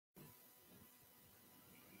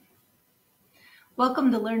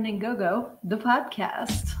Welcome to Learn and Go-Go, the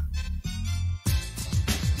podcast.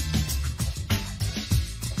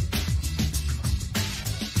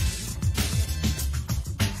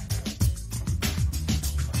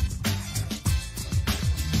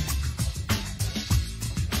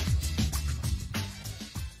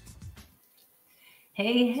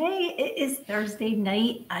 Hey, it is Thursday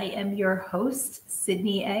night. I am your host,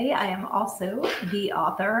 Sydnee A. I am also the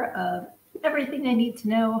author of Everything I Need to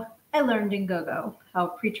Know I Learned in Go-Go, How a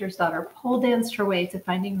Preacher's Daughter Pole Danced Her Way to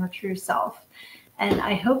Finding Her True Self. And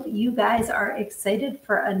I hope you guys are excited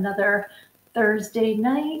for another Thursday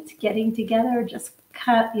night, getting together, just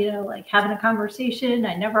like having a conversation.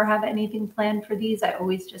 I never have anything planned for these. I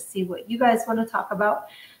always just see what you guys want to talk about.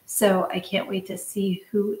 So I can't wait to see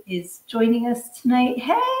who is joining us tonight.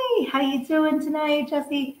 Hey, how you doing tonight,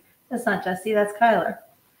 Jesse? That's not Jesse, that's Kyler.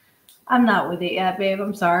 I'm not with it yet, babe.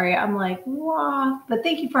 I'm sorry. I'm like, wow. But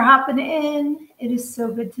thank you for hopping in. It is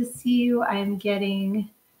so good to see you. I am getting,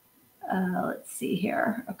 let's see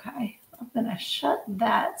here. Okay. I'm going to shut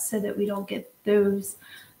that so that we don't get those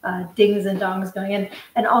dings and dongs going in.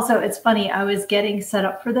 And also, it's funny. I was getting set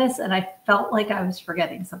up for this and I felt like I was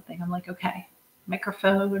forgetting something. I'm like, okay.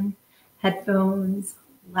 Microphone, headphones,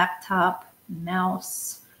 laptop,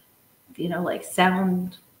 mouse, like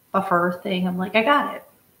sound buffer thing. I'm like, I got it.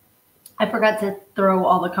 I forgot to throw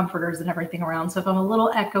all the comforters and everything around. So if I'm a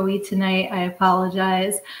little echoey tonight, I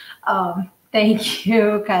apologize. Thank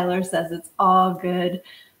you. Kyler says it's all good.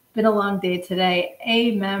 Been a long day today.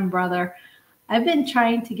 Amen, brother. I've been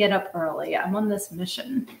trying to get up early. I'm on this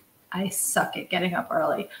mission. I suck at getting up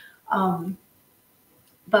early.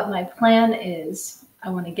 But my plan is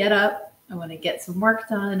I want to get up, I want to get some work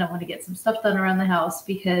done, I want to get some stuff done around the house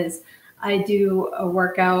because I do a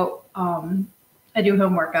workout. I do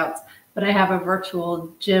home workouts, but I have a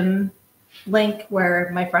virtual gym link where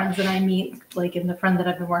my friends and I meet, and the friend that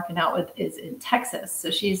I've been working out with is in Texas.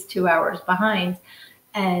 So she's 2 hours behind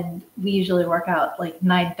and we usually work out like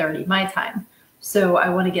 9:30 my time. So I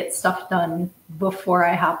want to get stuff done before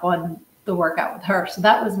I hop on the workout with her. So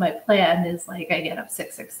that was my plan, is I get up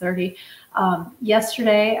 6:30.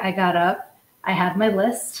 Yesterday I got up, I had my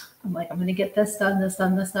list. I'm like, I'm going to get this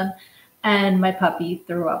done. And my puppy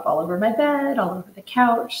threw up all over my bed, all over the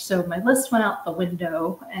couch. So my list went out the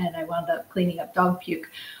window and I wound up cleaning up dog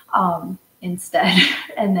puke instead.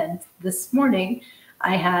 And then this morning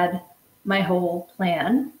I had my whole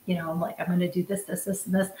plan. I'm like, I'm going to do this,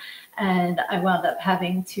 and this. And I wound up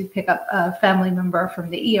having to pick up a family member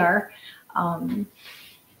from the ER.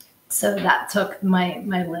 So that took my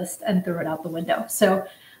list and threw it out the window. So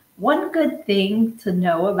one good thing to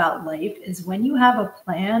know about life is when you have a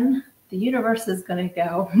plan, the universe is going to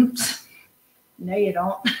go, no, you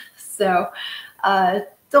don't. So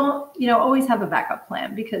don't, always have a backup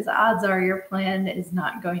plan, because odds are your plan is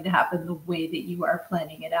not going to happen the way that you are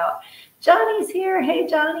planning it out. Johnny's here. Hey,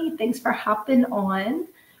 Johnny, thanks for hopping on.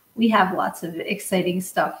 We have lots of exciting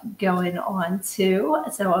stuff going on too.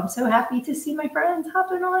 So I'm so happy to see my friends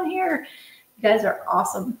hopping on here. You guys are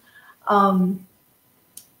awesome.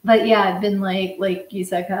 But yeah, I've been like you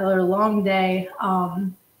said, Kyler, a long day.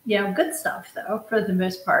 Good stuff though, for the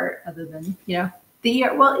most part, other than, the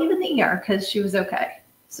ER, well, even the ER, because she was okay.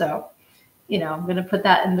 So, I'm going to put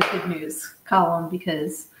that in the good news column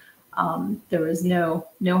because there was no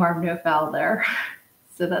harm, no foul there.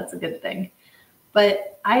 So that's a good thing.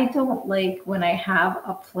 But I don't like when I have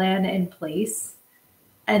a plan in place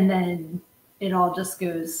and then it all just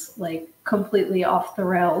goes completely off the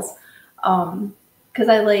rails. Because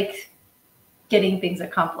I like getting things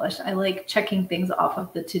accomplished. I like checking things off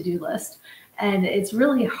of the to-do list. And it's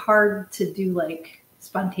really hard to do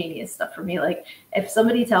spontaneous stuff for me. If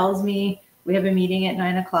somebody tells me we have a meeting at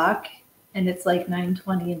 9:00 and it's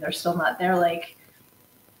 9:20 and they're still not there,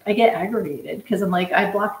 I get aggravated because I'm like, I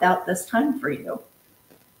blocked out this time for you.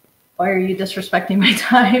 Why are you disrespecting my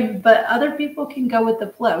time? But other people can go with the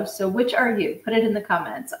flow. So which are you? Put it in the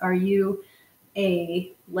comments. Are you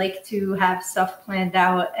like to have stuff planned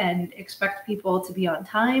out and expect people to be on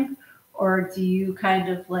time? Or do you kind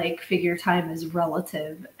of figure time is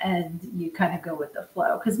relative and you kind of go with the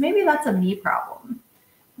flow? Because maybe that's a me problem.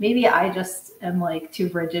 Maybe I just am too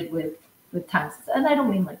rigid with times. And I don't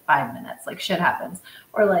mean 5 minutes, shit happens.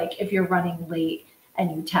 Or if you're running late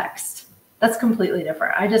and you text, that's completely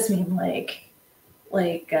different. I just mean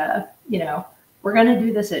we're going to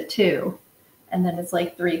do this at 2. And then it's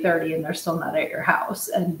 3:30 and they're still not at your house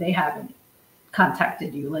and they haven't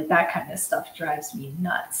contacted you. That kind of stuff drives me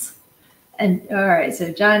nuts. And all right,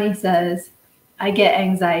 so Johnny says, I get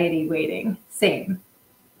anxiety waiting. Same.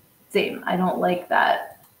 I don't like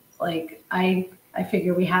that. I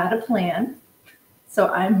figure we had a plan. So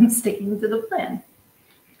I'm sticking to the plan.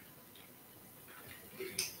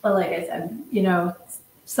 But like I said,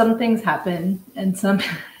 some things happen and some.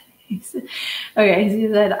 Okay, he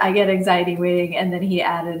said, I get anxiety waiting, and then he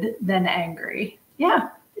added, then angry.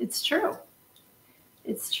 Yeah, it's true.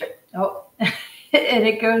 It's true. Oh, and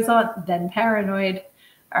it goes on, then paranoid.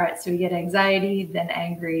 All right, so we get anxiety, then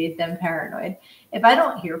angry, then paranoid. If I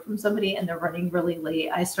don't hear from somebody and they're running really late,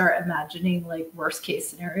 I start imagining like worst case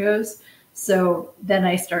scenarios. So then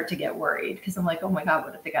I start to get worried because I'm like, oh my God,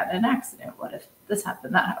 what if they got in an accident? What if this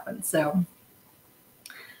happened, that happened? So,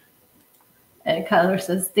 and Kyler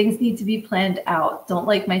says, things need to be planned out. Don't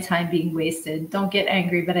like my time being wasted. Don't get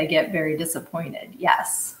angry, but I get very disappointed.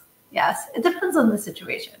 Yes. Yes. It depends on the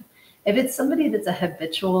situation. If it's somebody that's a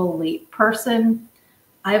habitual late person,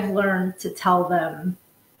 I've learned to tell them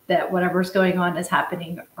that whatever's going on is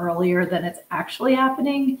happening earlier than it's actually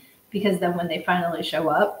happening, because then when they finally show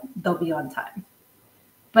up, they'll be on time.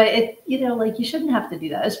 But like you shouldn't have to do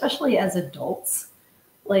that, especially as adults.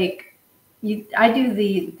 Like, I do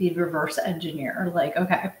the reverse engineer. Like,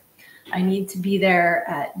 okay, I need to be there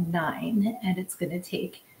at 9 and it's going to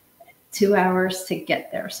take 2 hours to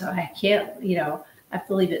get there. So I can't, I have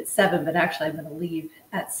to leave at 7, but actually I'm going to leave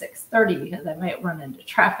at 6:30 because I might run into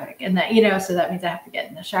traffic. And that, so that means I have to get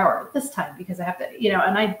in the shower at this time because I have to,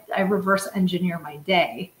 and I reverse engineer my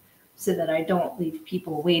day so that I don't leave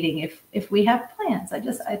people waiting if we have plans.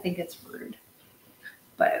 I think it's rude.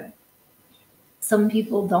 But some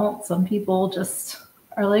people don't. Some people just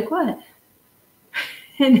are like, what?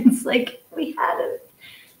 And it's like, we had it.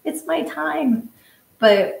 It's my time.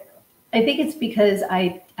 But I think it's because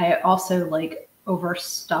I also like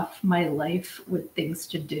overstuff my life with things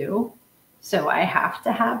to do. So I have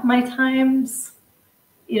to have my times,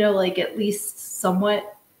 like at least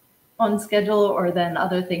somewhat on schedule, or then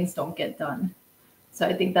other things don't get done. So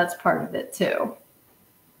I think that's part of it too,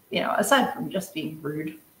 aside from just being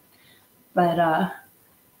rude. But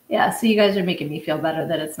yeah, so you guys are making me feel better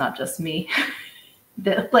that it's not just me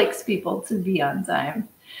that likes people to be on time.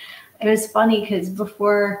 It was funny because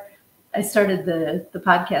before I started the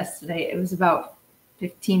podcast today, it was about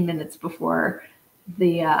 15 minutes before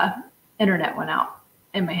the internet went out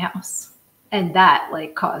in my house. And that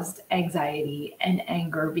like caused anxiety and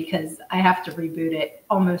anger because I have to reboot it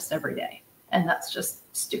almost every day. And that's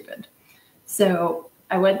just stupid. So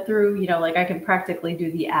I went through, like I can practically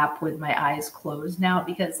do the app with my eyes closed now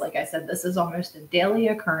because, like I said, this is almost a daily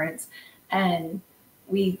occurrence. And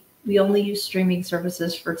we only use streaming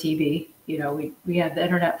services for TV. We have the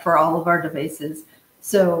internet for all of our devices.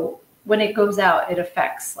 So when it goes out, it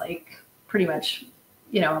affects like pretty much,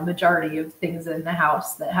 a majority of things in the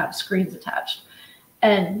house that have screens attached.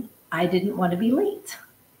 And I didn't want to be late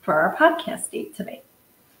for our podcast date tonight.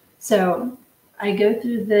 So I go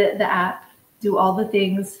through the app, do all the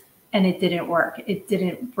things, and it didn't work. It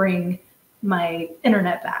didn't bring my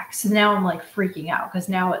internet back. So now I'm like freaking out because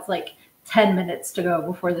now it's like 10 minutes to go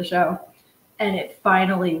before the show. And it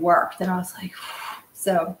finally worked. And I was like, phew.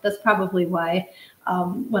 So that's probably why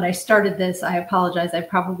when I started this, I apologize. I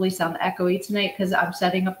probably sound echoey tonight because I'm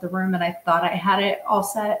setting up the room and I thought I had it all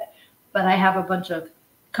set, but I have a bunch of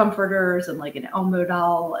comforters and like an Elmo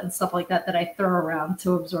doll and stuff like that I throw around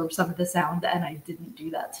to absorb some of the sound, and I didn't do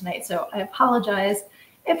that tonight. So I apologize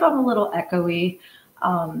if I'm a little echoey.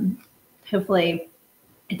 Hopefully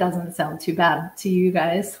it doesn't sound too bad to you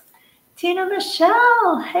guys. Tina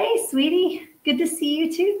Michelle, hey sweetie, good to see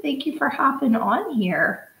you too. Thank you for hopping on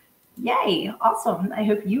here. Yay, awesome. I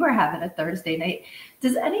hope you are having a Thursday night.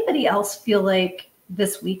 Does anybody else feel like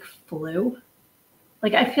this week flew?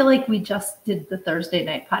 Like, I feel like we just did the Thursday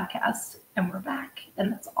night podcast and we're back.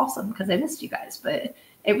 And that's awesome because I missed you guys. But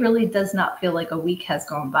it really does not feel like a week has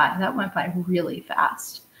gone by. That went by really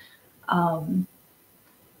fast.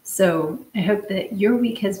 So I hope that your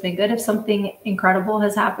week has been good. If something incredible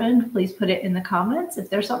has happened, please put it in the comments. If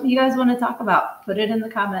there's something you guys want to talk about, put it in the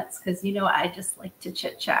comments because, I just like to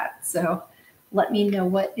chit chat. So let me know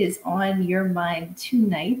what is on your mind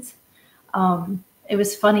tonight. It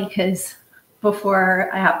was funny because before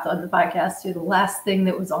I hopped on the podcast, the last thing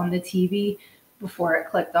that was on the TV before it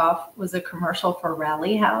clicked off was a commercial for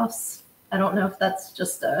Rally House. I don't know if that's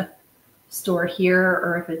just a store here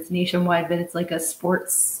or if it's nationwide, but it's like a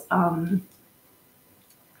sports and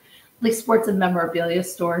memorabilia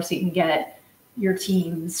store, so you can get your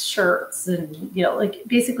team's shirts and like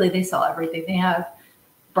basically they sell everything. They have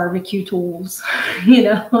barbecue tools,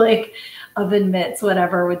 like oven mitts,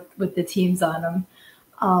 whatever with the teams on them.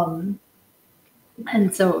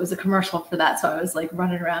 And so it was a commercial for that. So I was like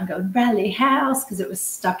running around going Rally House because it was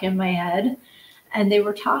stuck in my head. and they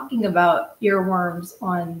were talking about earworms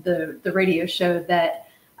on the radio show that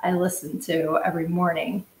I listened to every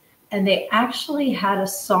morning. And they actually had a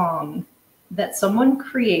song that someone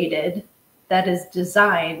created that is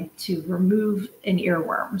designed to remove an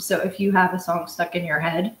earworm. So if you have a song stuck in your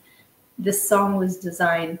head, this song was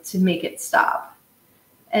designed to make it stop.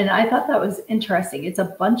 And I thought that was interesting. It's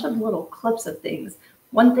a bunch of little clips of things.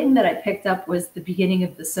 One thing that I picked up was the beginning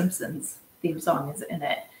of The Simpsons theme song is in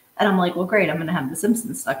it. And I'm like, well, great, I'm going to have The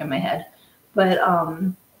Simpsons stuck in my head. But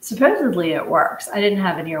supposedly it works. I didn't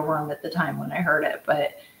have an earworm at the time when I heard it.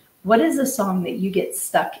 But what is a song that you get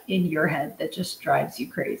stuck in your head that just drives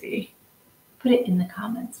you crazy? Put it in the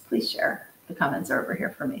comments. Please share. The comments are over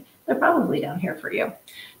here for me. They're probably down here for you.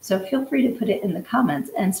 So feel free to put it in the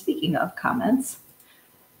comments. And speaking of comments,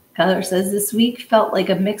 Kyler says, this week felt like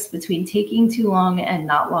a mix between taking too long and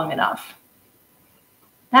not long enough.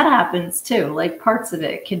 That happens too. Like parts of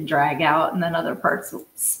it can drag out and then other parts will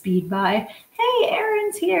speed by. Hey,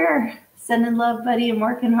 Aaron's here. Sending love, buddy, and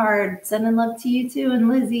working hard. Sending love to you too. And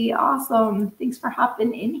Lizzie, awesome. Thanks for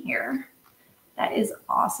hopping in here. That is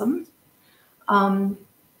awesome.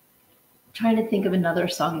 Trying to think of another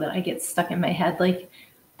song that I get stuck in my head. Like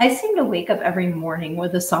I seem to wake up every morning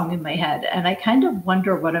with a song in my head and I kind of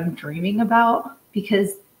wonder what I'm dreaming about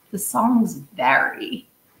because the songs vary.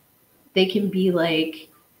 They can be like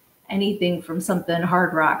anything from something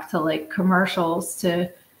hard rock to like commercials to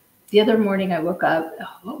the other morning I woke up.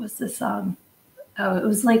 Oh, what was the song? Oh, it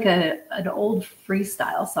was like an old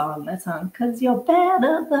freestyle song. That song, 'Cause You're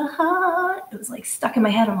Better the Heart. It was like stuck in my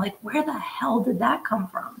head. I'm like, where the hell did that come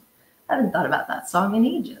from? I haven't thought about that song in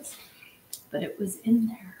ages, but it was in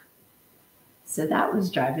there. So that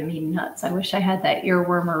was driving me nuts. I wish I had that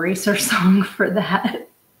earworm eraser song for that.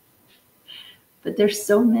 But there's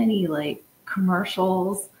so many like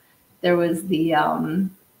commercials. There was the,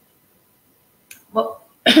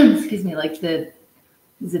 excuse me, like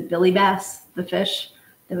is it Billy Bass, the fish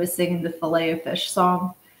that was singing the Filet of Fish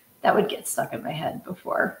song? That would get stuck in my head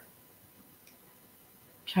before.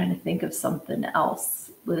 Trying to think of something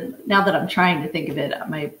else. Now that I'm trying to think of it,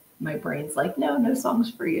 my brain's like, no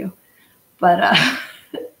songs for you. But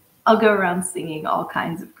I'll go around singing all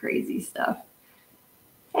kinds of crazy stuff.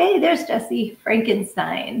 Hey, there's Jesse.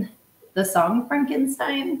 Frankenstein. The song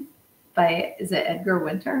Frankenstein by, is it Edgar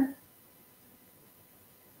Winter?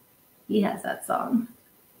 He has that song.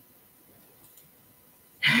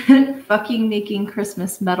 Fucking Making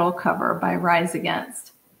Christmas Metal cover by Rise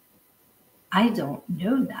Against. I don't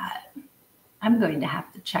know that. I'm going to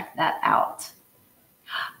have to check that out.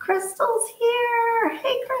 Crystal's here.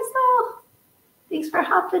 Hey, Crystal. Thanks for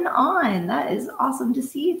hopping on. That is awesome to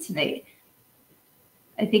see you tonight.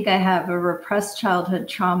 I think I have a repressed childhood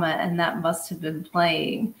trauma, and that must have been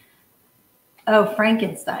playing. Oh,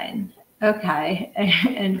 Frankenstein. Okay.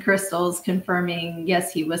 And Crystal's confirming,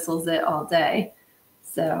 yes, he whistles it all day.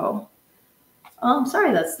 So, I'm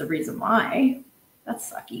sorry that's the reason why.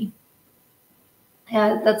 That's sucky.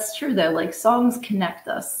 Yeah, that's true though. Like songs connect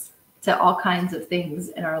us to all kinds of things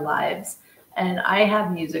in our lives. And I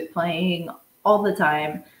have music playing all the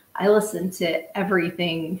time. I listen to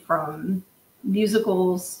everything from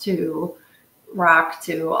musicals to rock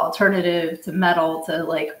to alternative to metal to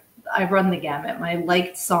like, I run the gamut. My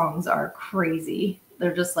liked songs are crazy.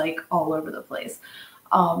 They're just like all over the place.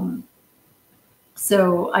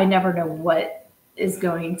 So I never know what is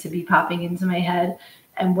going to be popping into my head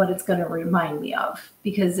and what it's going to remind me of,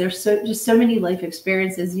 because there's just so many life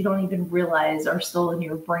experiences you don't even realize are still in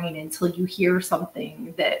your brain until you hear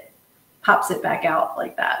something that pops it back out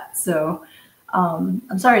like that. So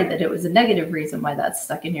I'm sorry that it was a negative reason why that's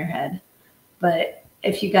stuck in your head. But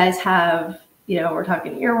if you guys have, we're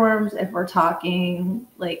talking earworms, if we're talking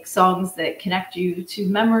like songs that connect you to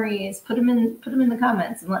memories, put them in the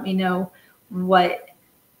comments and let me know what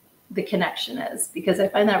the connection is, because I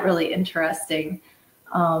find that really interesting.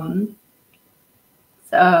 So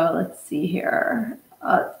let's see here.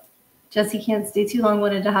 Jesse can't stay too long.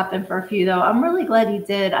 Wanted to hop in for a few though. I'm really glad he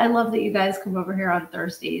did. I love that you guys come over here on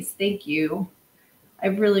Thursdays. Thank you. I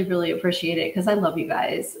really, really appreciate it because I love you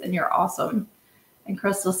guys and you're awesome. And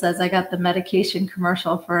Crystal says, I got the medication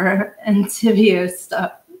commercial for Entyvio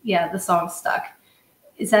stuck. Yeah, the song Stuck.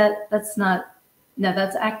 That's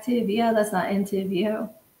Activia. That's not Entyvio.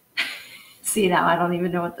 See, now I don't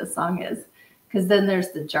even know what the song is. Because then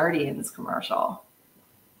there's the Jardians commercial.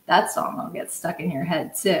 That song will get stuck in your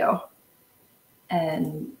head too.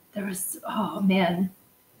 And there was,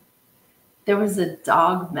 there was a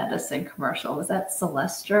dog medicine commercial. Was that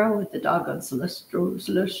Celestro with the dog on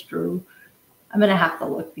Celestro? I'm going to have to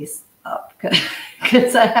look these up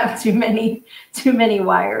because I have too many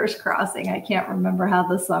wires crossing. I can't remember how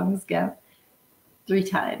the songs go. 3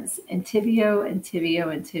 times. Antibio, Antibio,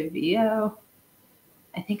 Antibio.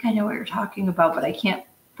 I think I know what you're talking about, but I can't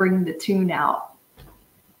bring the tune out.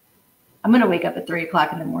 I'm going to wake up at 3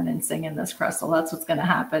 o'clock in the morning singing this, Crystal. That's what's going to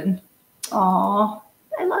happen. Oh,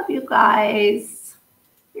 I love you guys.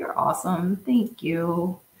 You're awesome. Thank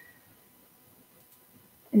you.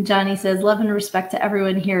 And Johnny says, love and respect to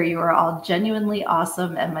everyone here. You are all genuinely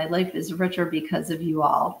awesome, and my life is richer because of you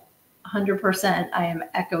all. 100%. I am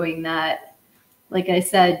echoing that. Like I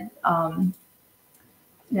said,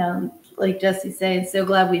 like Jesse's saying, so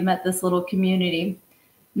glad we met this little community.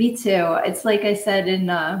 Me too. It's like I said in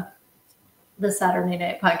the Saturday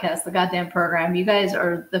Night Podcast, the goddamn program. You guys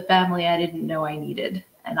are the family I didn't know I needed.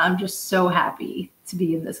 And I'm just so happy to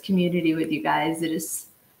be in this community with you guys. It is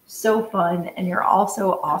so fun, and you're all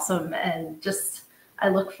so awesome. And just, I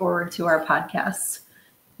look forward to our podcast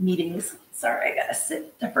meetings. Sorry, I gotta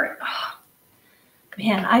sit different. Oh,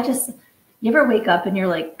 man, you ever wake up and you're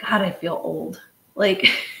like, God, I feel old. Like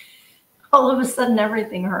all of a sudden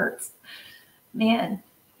everything hurts. Man,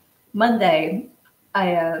 Monday,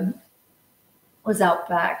 I was out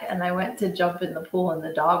back and I went to jump in the pool, and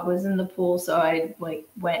the dog was in the pool. So I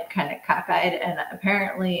went kind of cockeyed, and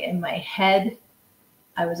apparently in my head,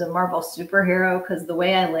 I was a Marvel superhero, because the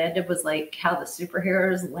way I landed was like how the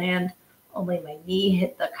superheroes land, only my knee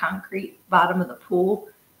hit the concrete bottom of the pool,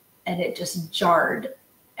 and it just jarred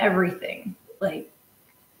everything. Like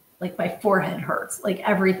my forehead hurts.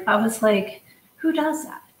 I was like, who does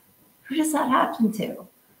that? Who does that happen to?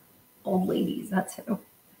 Old ladies, that's who.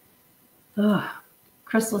 Ugh.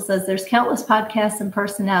 Crystal says, there's countless podcasts and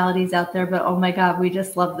personalities out there, but oh my God, we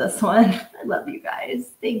just love this one. I love you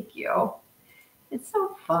guys. Thank you. It's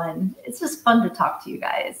so fun. It's just fun to talk to you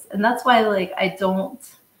guys. And that's why I don't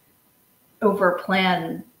over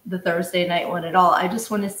plan the Thursday night one at all. I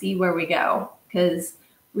just want to see where we go, because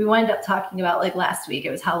we wind up talking about, last week,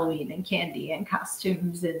 it was Halloween and candy and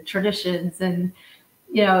costumes and traditions. And,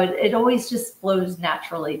 it always just flows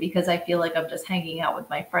naturally, because I feel like I'm just hanging out with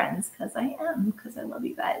my friends, because I love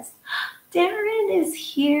you guys. Darren is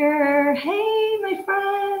here. Hey, my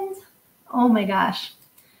friend. Oh my gosh.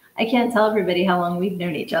 I can't tell everybody how long we've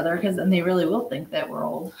known each other, because then they really will think that we're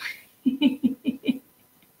old.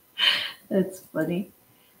 That's funny.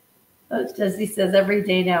 Jesse says, every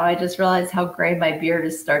day now, I just realize how gray my beard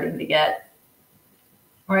is starting to get.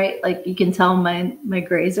 Right? You can tell my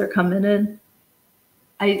grays are coming in.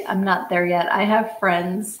 I'm not there yet. I have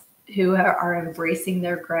friends who are embracing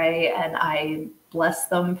their gray, and I bless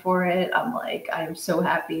them for it. I'm so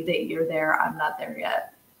happy that you're there. I'm not there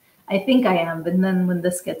yet. I think I am, but then when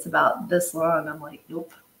this gets about this long, I'm like,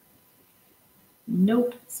 nope,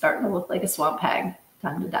 starting to look like a swamp hag.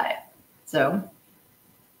 Time to die. So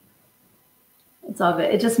it's all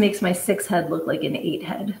good. It just makes my 6 head look like an 8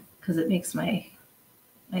 head, because it makes my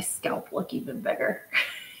scalp look even bigger.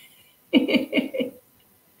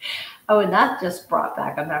 Oh, and that just brought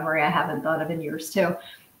back a memory I haven't thought of in years too.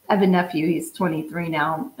 I have a nephew, he's 23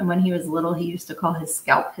 now, and when he was little, he used to call his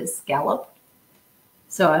scalp his scallop.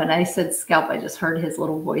 So when I said scalp, I just heard his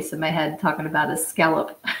little voice in my head talking about his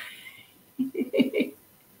scallop.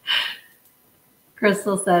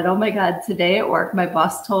 Crystal said, oh my God, today at work, my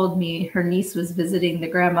boss told me her niece was visiting the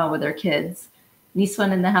grandma with her kids. Niece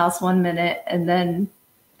went in the house 1 minute, and then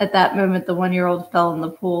at that moment, the 1-year-old fell in the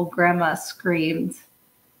pool. Grandma screamed.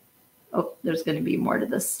 Oh, there's going to be more to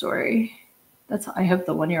this story. I hope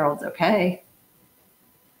the 1-year-old's okay.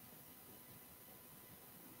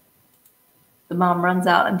 The mom runs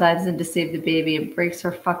out and dives in to save the baby and breaks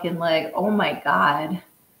her fucking leg. Oh my God.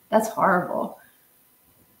 That's horrible.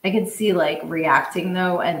 I could see reacting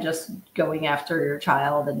though, and just going after your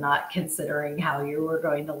child and not considering how you were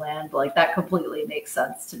going to land. That completely makes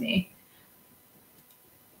sense to me.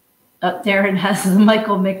 Darren has the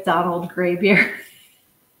Michael McDonald gray beard.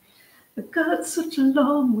 I got such a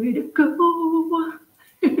long way to go.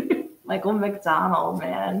 Michael McDonald,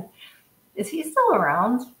 man. Is he still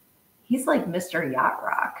around? He's like Mr. Yacht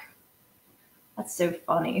Rock. That's so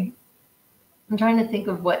funny. I'm trying to think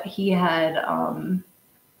of what he had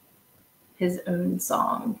his own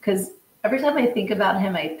song, because every time I think about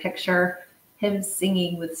him, I picture him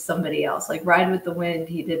singing with somebody else. Ride with the Wind,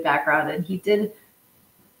 he did background, and he did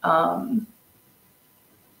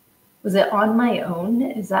was it On My Own?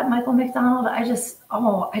 Is that Michael McDonald? I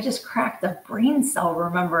just cracked a brain cell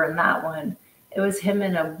remembering that one. It was him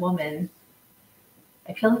and a woman.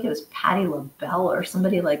 I feel like it was Patti LaBelle or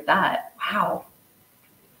somebody like that. Wow.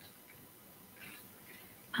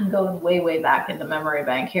 I'm going way, way back in the memory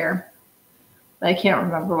bank here. I can't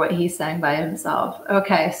remember what he sang by himself.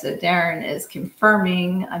 Okay, so Darren is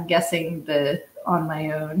confirming, I'm guessing the On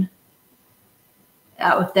My Own,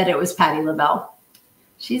 that it was Patti LaBelle.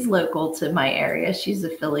 She's local to my area. She's a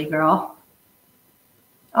Philly girl.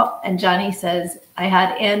 Oh, and Johnny says, I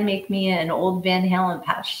had Ann make me an old Van Halen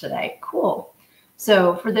patch today. Cool.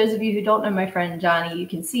 So for those of you who don't know my friend Johnny, you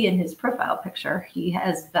can see in his profile picture, he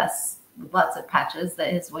has vests with lots of patches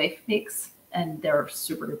that his wife makes, and they're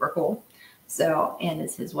super duper cool. So Ann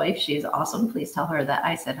is his wife. She is awesome. Please tell her that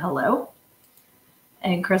I said hello.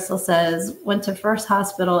 And Crystal says, went to first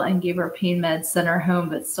hospital and gave her pain meds, sent her home,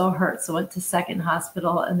 but still hurts. So went to second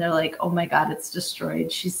hospital, and they're like, oh my God, it's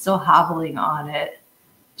destroyed. She's still hobbling on it.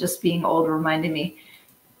 Just being old reminded me.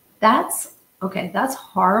 That's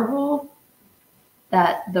horrible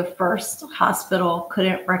that the first hospital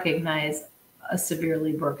couldn't recognize a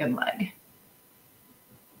severely broken leg.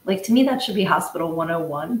 Like, to me, that should be hospital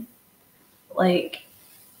 101. Like,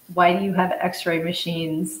 why do you have x-ray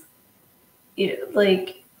machines? That's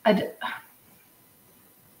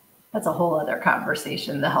a whole other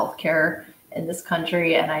conversation, the healthcare in this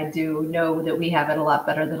country. And I do know that we have it a lot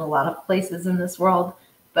better than a lot of places in this world,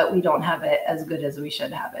 but we don't have it as good as we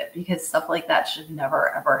should have it, because stuff like that should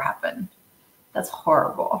never, ever happen. That's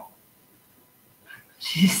horrible.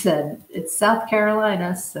 She said, it's South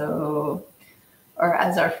Carolina, so, or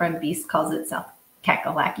as our friend Beast calls it, South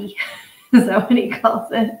Kakalaki. Is that what he calls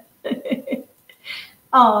it?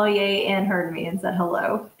 Oh, yay, Ann heard me and said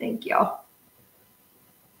hello. Thank you.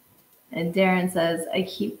 And Darren says, I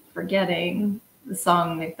keep forgetting the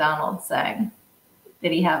song McDonald sang.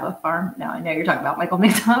 Did he have a farm? No, I know you're talking about Michael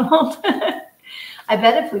McDonald. I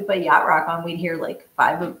bet if we put Yacht Rock on, we'd hear like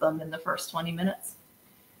 5 of them in the first 20 minutes.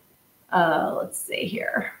 Let's see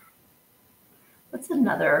here. What's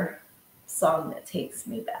another song that takes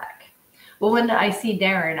me back? Well, when I see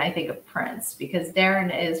Darren, I think of Prince, because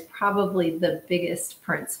Darren is probably the biggest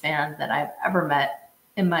Prince fan that I've ever met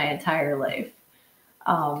in my entire life.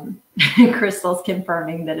 Crystal's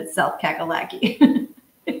confirming that it's South Kakalaki.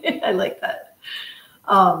 I like that.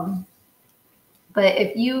 But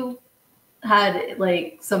if you had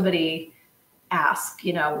like somebody ask,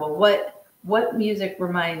 well, what music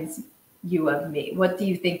reminds you of me? What do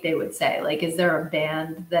you think they would say? Like, is there a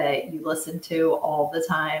band that you listen to all the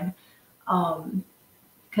time?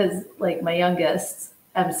 Because like my youngest,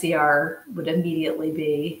 MCR would immediately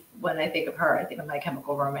be, when I think of her, I think of My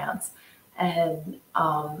Chemical Romance. And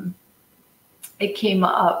it came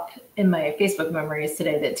up in my Facebook memories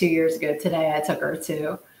today that 2 years ago today, I took her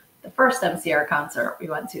to the first MCR concert we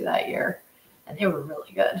went to that year, and they were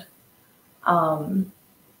really good.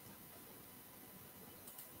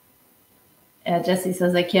 Jesse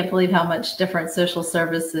says, I can't believe how much different social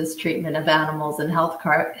services, treatment of animals, and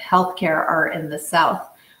healthcare are in the South.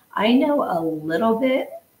 I know a little bit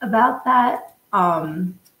about that,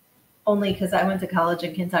 only because I went to college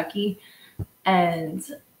in Kentucky, and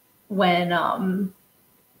when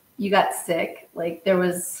you got sick, like there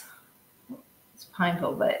was, it's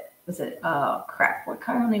Pineville, but was it, crap, what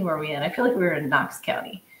county were we in? I feel like we were in Knox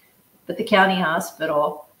County, but the county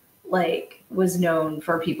hospital, like, was known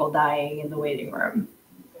for people dying in the waiting room.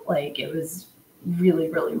 Like, it was really,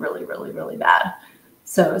 really, really, really, really bad.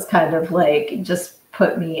 So it was kind of like, just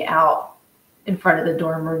put me out in front of the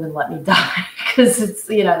dorm room and let me die, because it's,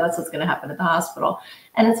 that's what's going to happen at the hospital.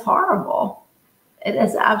 And it's horrible. It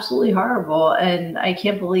is absolutely horrible. And I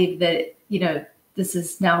can't believe that, this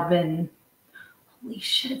has now been, holy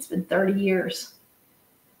shit, it's been 30 years.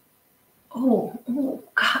 Oh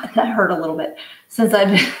God, that hurt a little bit since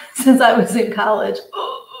I was in college.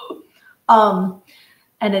 And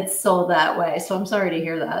it's still that way. So I'm sorry to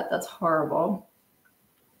hear that. That's horrible.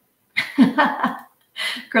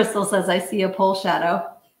 Crystal says, I see a pole shadow.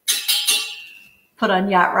 Put on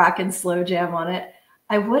Yacht Rock and slow jam on it.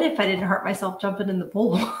 I would if I didn't hurt myself jumping in the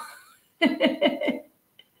pool.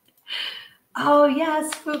 Oh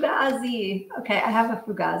yes, Fugazi. Okay, I have a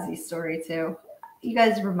Fugazi story too. You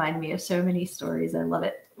guys remind me of so many stories. I love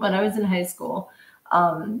it. When I was in high school,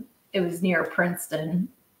 it was near Princeton,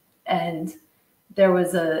 and there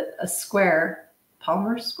was a square,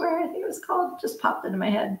 Palmer Square, I think it was called, just popped into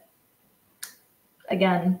my head.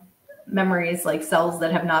 Again, memories like cells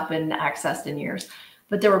that have not been accessed in years.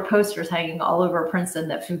 But there were posters hanging all over Princeton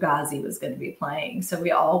that Fugazi was going to be playing. So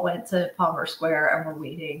we all went to Palmer Square, and we're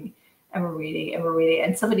waiting. And we're waiting and we're waiting.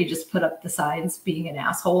 And somebody just put up the signs being an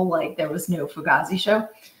asshole, like there was no Fugazi show.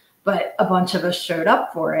 But a bunch of us showed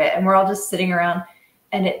up for it. And we're all just sitting around.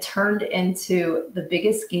 And it turned into the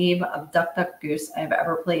biggest game of Duck Duck Goose I've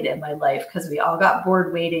ever played in my life because we all got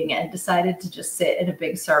bored waiting and decided to just sit in a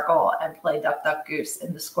big circle and play Duck Duck Goose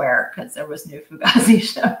in the square because there was no Fugazi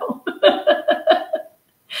show.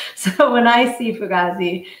 So when I see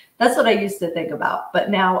Fugazi, that's what I used to think about. But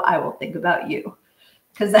now I will think about you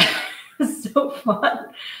because that was so fun.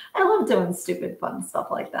 I love doing stupid fun stuff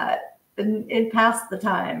like that. And it passed the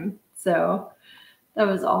time. So that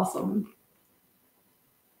was awesome.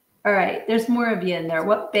 All right, there's more of you in there.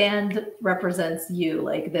 What band represents you?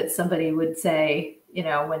 Like that somebody would say, you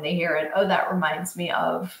know, when they hear it, oh, that reminds me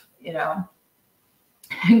of, you know,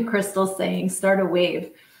 and Crystal saying, start a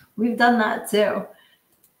wave. We've done that too.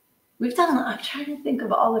 We've done, I'm trying to think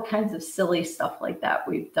of all the kinds of silly stuff like that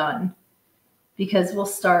we've done. Because we'll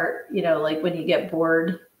start, you know, like when you get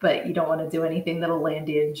bored, but you don't want to do anything that'll land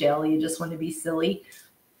you in jail. You just want to be silly.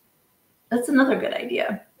 That's another good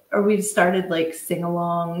idea. Or we've started like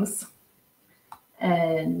sing-alongs,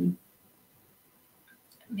 and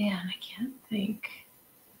man, I can't think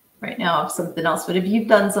right now of something else. But if you've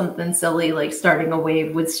done something silly like starting a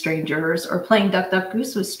wave with strangers or playing Duck Duck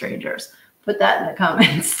Goose with strangers, put that in the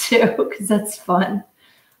comments too, because that's fun.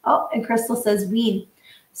 Oh, and Crystal says Ween.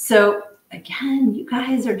 So again, you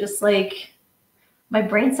guys are just like, my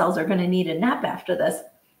brain cells are going to need a nap after this.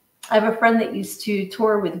 I have a friend that used to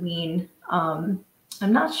tour with Ween.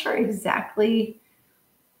 I'm not sure exactly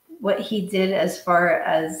what he did as far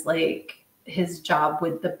as like his job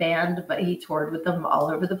with the band, but he toured with them all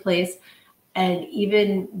over the place. And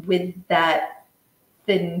even with that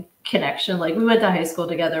thin connection, like we went to high school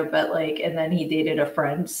together, but like, and then he dated a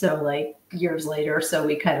friend. So like years later, so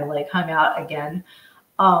we kind of like hung out again.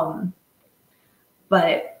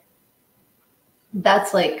 But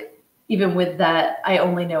that's like, even with that, I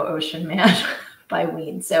only know Ocean Man by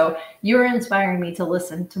Ween. So you're inspiring me to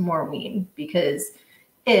listen to more Ween, because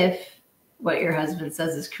if what your husband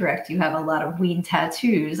says is correct, you have a lot of Ween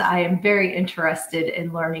tattoos. I am very interested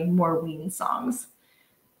in learning more Ween songs.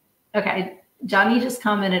 Okay, Johnny just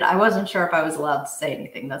commented, I wasn't sure if I was allowed to say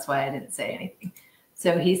anything. That's why I didn't say anything.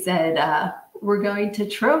 So he said, we're going to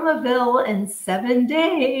Tromaville in 7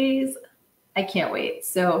 days. I can't wait.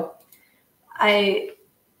 So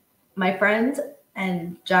my friend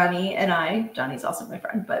and Johnny and I, Johnny's also my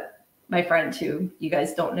friend, but my friend who you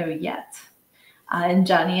guys don't know yet. And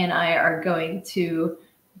Johnny and I are going to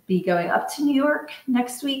be going up to New York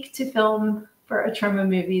next week to film for a Troma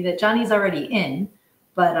movie that Johnny's already in,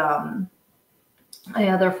 but my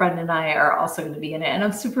other friend and I are also going to be in it. And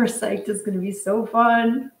I'm super psyched. It's going to be so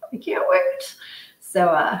fun. I can't wait.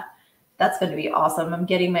 So that's going to be awesome. I'm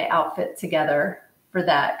getting my outfit together for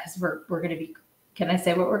that because we're going to be, can I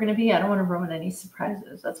say what we're going to be? I don't want to ruin any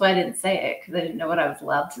surprises. That's why I didn't say it, because I didn't know what I was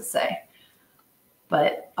allowed to say.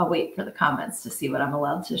 But I'll wait for the comments to see what I'm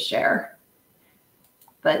allowed to share.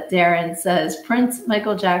 But Darren says, Prince,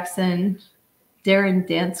 Michael Jackson, Darren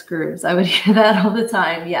dance grooves. I would hear that all the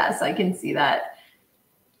time. Yes, I can see that.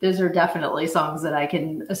 Those are definitely songs that I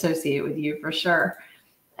can associate with you for sure.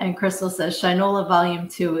 And Crystal says, Shinola Volume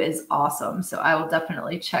 2 is awesome. So I will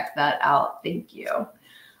definitely check that out. Thank you.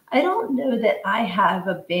 I don't know that I have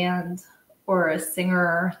a band or a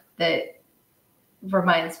singer that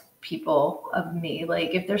reminds people of me.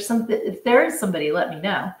 Like if there is somebody, let me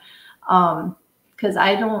know. Because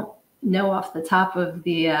I don't know off the top of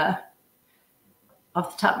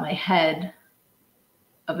my head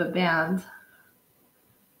of a band.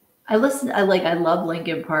 I love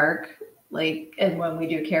Linkin Park. Like, and when we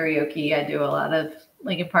do karaoke, I do a lot of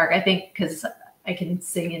Linkin Park. I think because I can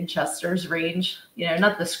sing in Chester's range, you know,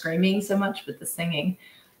 not the screaming so much, but the singing,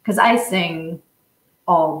 because I sing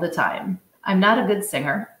all the time. I'm not a good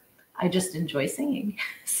singer. I just enjoy singing.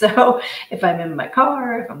 So if I'm in my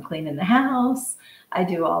car, if I'm cleaning the house, I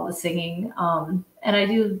do all the singing. And I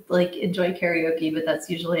do like enjoy karaoke, but that's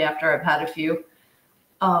usually after I've had a few.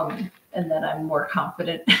 And then I'm more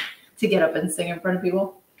confident to get up and sing in front of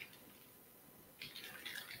people.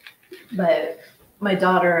 But my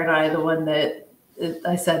daughter and I, the one that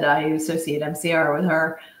I said I associate MCR with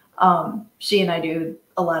her, she and I do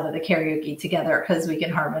a lot of the karaoke together because we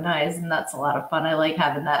can harmonize, and that's a lot of fun. I like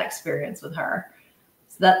having that experience with her.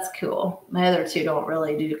 So that's cool. My other two don't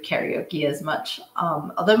really do karaoke as much.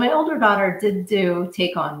 Although my older daughter did do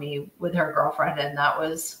Take On Me with her girlfriend, and that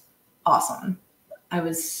was awesome. I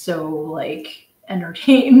was so like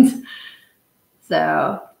entertained.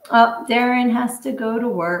 So Darren has to go to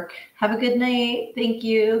work. Have a good night. Thank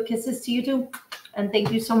you. Kisses to you too. And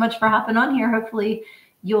thank you so much for hopping on here. Hopefully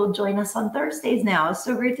you'll join us on Thursdays now. It's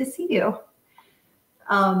so great to see you.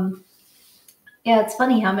 Yeah, it's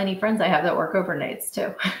funny how many friends I have that work overnights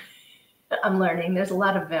too. I'm learning there's a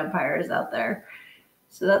lot of vampires out there.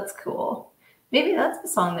 So that's cool. Maybe that's the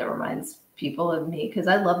song that reminds people of me because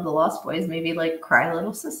I love the Lost Boys. Maybe like Cry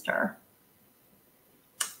Little Sister.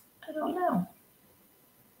 I don't know.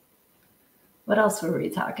 What else were we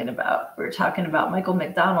talking about? We were talking about Michael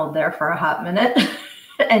McDonald there for a hot minute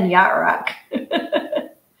and Yacht Rock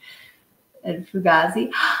and Fugazi.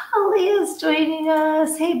 Aaliyah's joining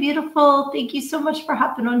us. Hey, beautiful. Thank you so much for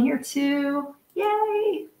hopping on here too.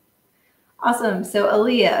 Yay. Awesome. So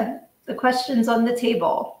Aaliyah, the questions on the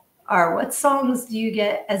table are: what songs do you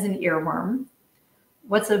get as an earworm?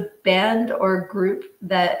 What's a band or group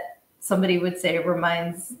that somebody would say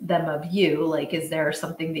reminds them of you? Like, is there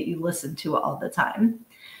something that you listen to all the time?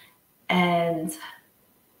 And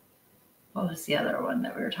what was the other one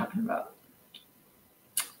that we were talking about?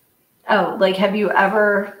 Oh, like, have you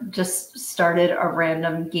ever just started a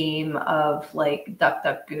random game of like Duck,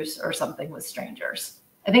 Duck, Goose or something with strangers?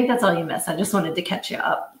 I think that's all you missed. I just wanted to catch you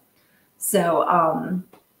up. So,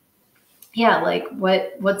 yeah, like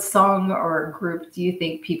what song or group do you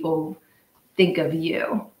think people think of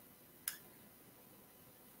you?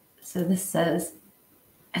 So this says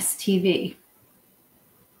STV.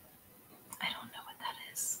 I don't know what that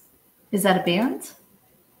is. Is that a band?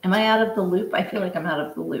 Am I out of the loop? I feel like I'm out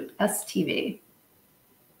of the loop. STV.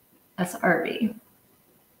 SRB.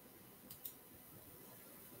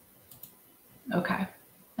 Okay.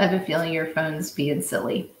 I have a feeling your phone's being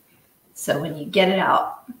silly. So when you get it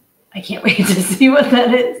out, I can't wait to see what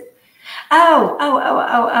that is.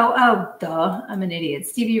 Oh, duh. I'm an idiot.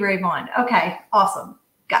 Stevie Ray Vaughan. Okay, awesome.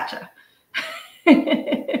 Gotcha. I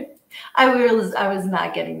was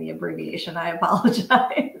not getting the abbreviation. I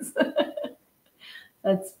apologize.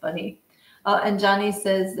 That's funny. And Johnny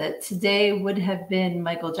says that today would have been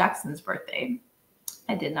Michael Jackson's birthday.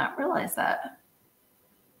 I did not realize that.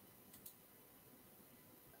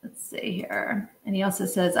 Let's see here. And he also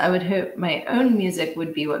says, I would hope my own music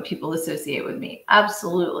would be what people associate with me.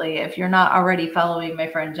 Absolutely. If you're not already following my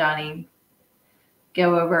friend Johnny,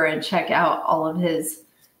 go over and check out all of his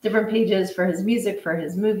different pages for his music, for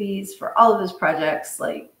his movies, for all of his projects.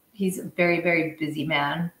 Like, he's a very, very busy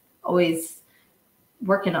man, always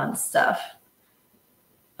working on stuff.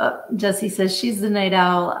 Jesse says, she's the night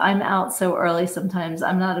owl. I'm out so early sometimes.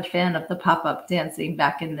 I'm not a fan of the pop-up dancing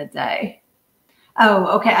back in the day. Oh,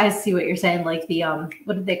 okay. I see what you're saying. Like the,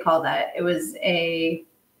 what did they call that? It was a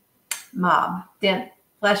mob,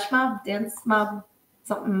 flash mob, dance mob,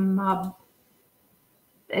 something mob.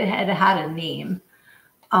 It had a name.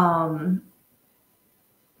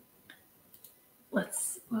 What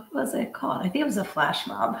was it called? I think it was a flash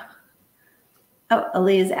mob. Oh,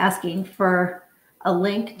 Ali is asking for a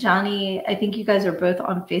link. Johnny, I think you guys are both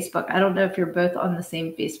on Facebook. I don't know if you're both on the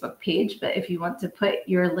same Facebook page, but if you want to put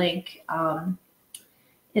your link,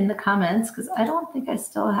 in the comments, because I don't think I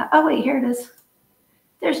still have. Oh, wait, here it is.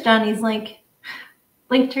 There's Johnny's link.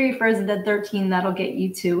 Linktree Frozen Dead 13. That'll get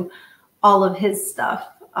you to all of his stuff,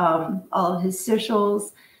 all of his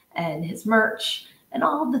socials and his merch and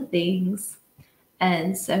all the things.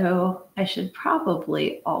 And so I should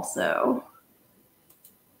probably also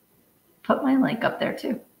put my link up there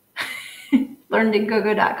too.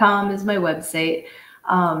 learnedingogo.com is my website.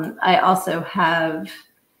 I also have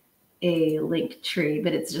a link tree,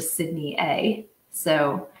 but it's just Sydnee A.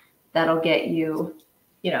 So that'll get you,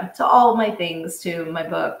 to all my things, to my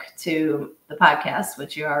book, to the podcast,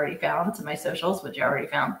 which you already found, to my socials, which you already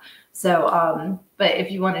found. So, but if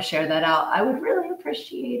you want to share that out, I would really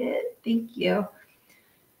appreciate it. Thank you.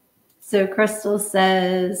 So Crystal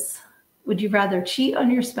says, would you rather cheat on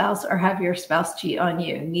your spouse or have your spouse cheat on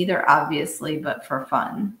you? Neither, obviously, but for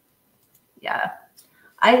fun. Yeah.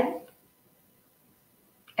 I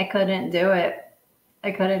couldn't do it.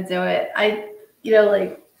 Like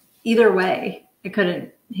either way, I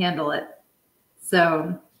couldn't handle it.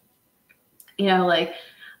 So, like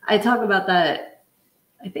I talk about that.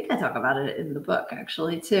 I think I talk about it in the book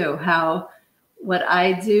actually too, how what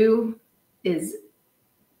I do is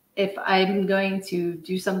if I'm going to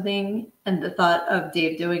do something and the thought of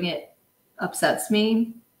Dave doing it upsets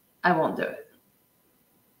me, I won't do it.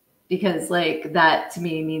 Because like that to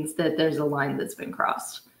me means that there's a line that's been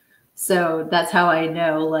crossed. So that's how I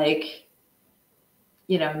know, like,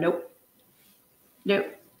 nope.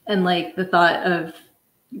 And like the thought of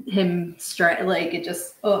him like it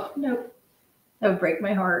just, oh, nope. That would break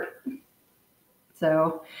my heart.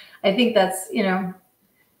 So I think that's,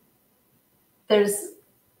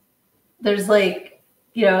 there's like,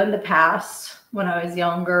 in the past when I was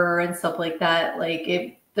younger and stuff like that,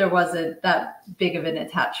 like there wasn't that big of an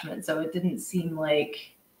attachment. So it didn't seem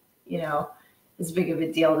like, as big of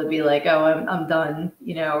a deal to be like, oh, I'm done,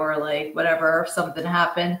 you know, or like whatever, if something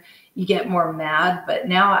happened, you get more mad. But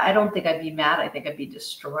now I don't think I'd be mad. I think I'd be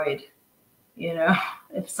destroyed, you know,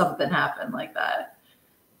 if something happened like that.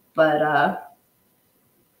 But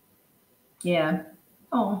yeah.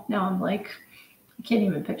 Oh, now I'm like, I can't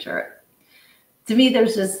even picture it. To me,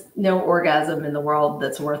 there's just no orgasm in the world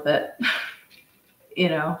that's worth it. You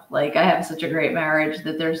know, like I have such a great marriage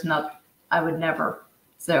that there's not, I would never.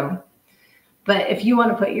 So, but if you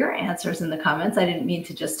want to put your answers in the comments, I didn't mean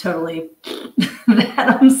to just totally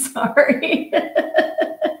that. I'm sorry.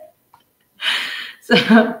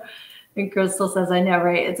 So, and Crystal says, I know,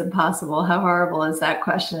 right? It's impossible. How horrible is that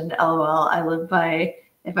question? LOL. I live by,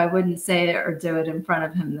 if I wouldn't say it or do it in front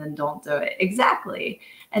of him, then don't do it. Exactly.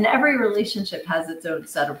 And every relationship has its own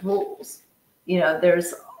set of rules. You know,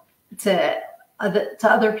 there's to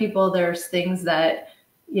other people, there's things that,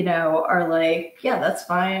 you know, are like, yeah, that's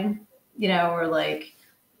fine. You know, or like,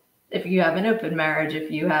 if you have an open marriage,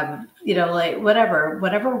 if you have, you know, like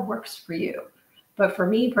whatever works for you. But for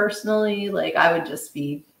me personally, like I would just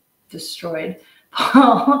be destroyed.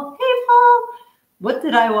 Paul, hey Paul, what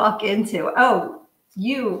did I walk into? Oh,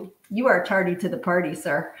 you are tardy to the party,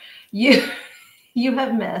 sir. You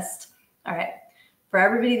have missed. All right. For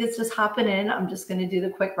everybody that's just hopping in, I'm just going to do the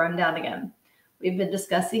quick rundown again. We've been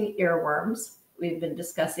discussing earworms. We've been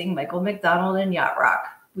discussing Michael McDonald and Yacht Rock.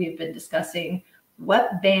 We've been discussing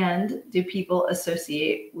what band do people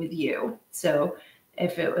associate with you. So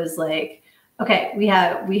if it was like, okay, we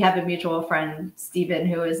have a mutual friend, Steven,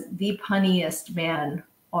 who is the punniest man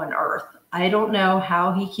on earth. I don't know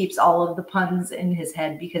how he keeps all of the puns in his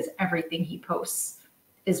head because everything he posts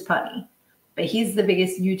is punny. But he's the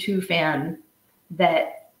biggest U2 fan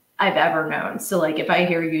that I've ever known. So like if I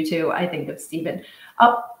hear U2, I think of Steven.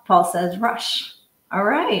 Oh, Paul says Rush. All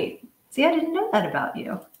right. See, I didn't know that about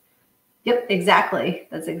you. Yep, exactly.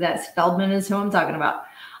 That's exact. Feldman is who I'm talking about.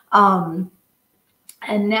 And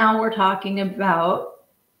now we're talking about,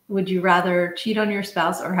 would you rather cheat on your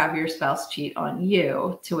spouse or have your spouse cheat on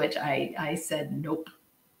you? To which I said, nope.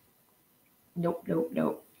 Nope, nope,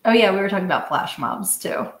 nope. Oh yeah, we were talking about flash mobs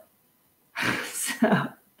too. So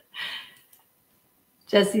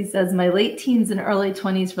Jesse says, my late teens and early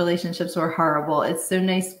 20s relationships were horrible. It's so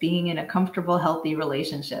nice being in a comfortable, healthy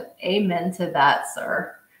relationship. Amen to that,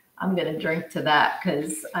 sir. I'm going to drink to that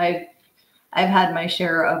because I've had my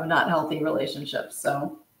share of not healthy relationships.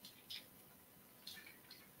 So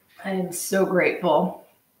I am so grateful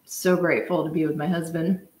to be with my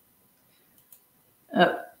husband.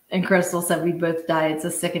 And Crystal said we both died. It's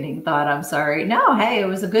a sickening thought. I'm sorry. No, hey, it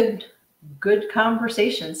was a good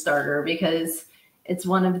conversation starter because it's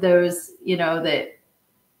one of those, you know, that,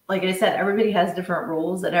 like I said, everybody has different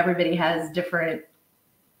rules and everybody has different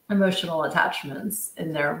emotional attachments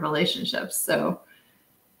in their relationships. So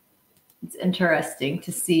it's interesting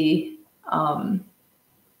to see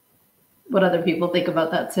what other people think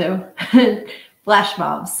about that too. Flash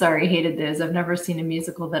mobs. Sorry, hated those. I've never seen a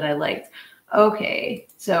musical that I liked. Okay.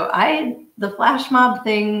 So the flash mob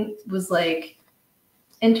thing was like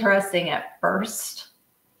interesting at first.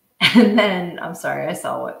 And then, I'm sorry, I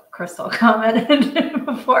saw what Crystal commented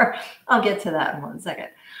before. I'll get to that in 1 second.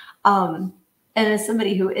 And as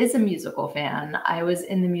somebody who is a musical fan, I was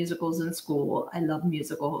in the musicals in school. I love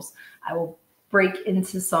musicals. I will break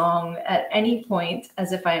into song at any point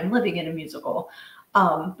as if I am living in a musical.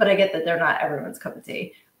 But I get that they're not everyone's cup of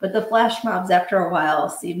tea. But the flash mobs after a while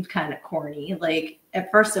seemed kind of corny. Like at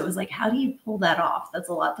first it was like, how do you pull that off? That's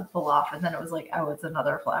a lot to pull off. And then it was like, oh, it's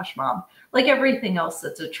another flash mob. Like everything else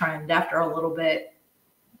that's a trend, after a little bit,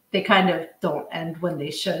 they kind of don't end when they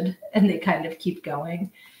should. And they kind of keep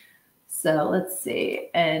going. So let's see.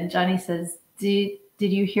 And Johnny says, did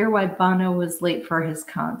you hear why Bono was late for his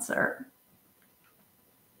concert?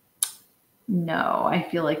 No, I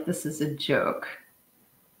feel like this is a joke.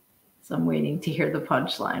 So I'm waiting to hear the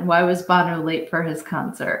punchline. Why was Bono late for his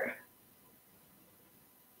concert?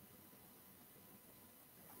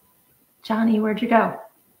 Johnny, where'd you go?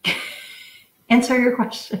 Answer your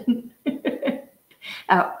question.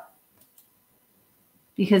 Oh.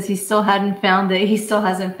 Because he still hasn't found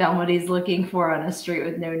what he's looking for on a street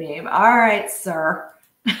with no name. All right, sir.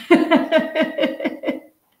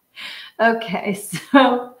 Okay,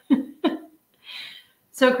 so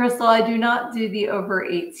Crystal, I do not do the over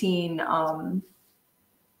 18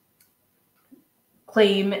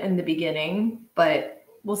 claim in the beginning, but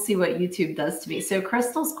we'll see what YouTube does to me. So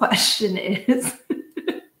Crystal's question is,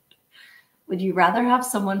 would you rather have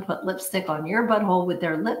someone put lipstick on your butthole with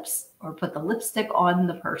their lips or put the lipstick on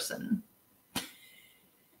the person?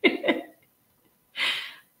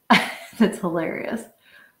 That's hilarious.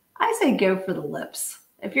 I say go for the lips.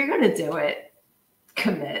 If you're going to do it,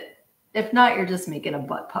 commit. If not, you're just making a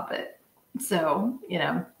butt puppet. So,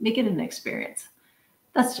 make it an experience.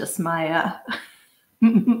 That's just my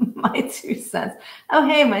my 2 cents. Oh,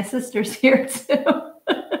 hey, my sister's here too.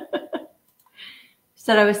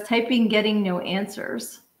 Said I was typing, getting no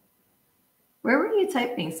answers. Where were you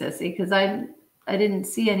typing, Sissy? Because I didn't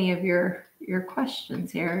see any of your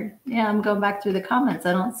questions here. Yeah, I'm going back through the comments.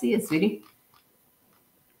 I don't see it, sweetie.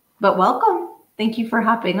 But welcome. Thank you for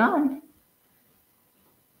hopping on.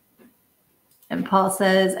 And Paul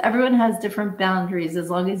says, everyone has different boundaries. As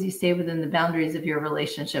long as you stay within the boundaries of your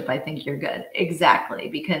relationship, I think you're good. Exactly,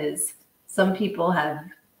 because some people have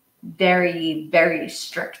very, very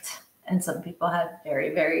strict, and some people have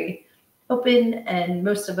very, very open, and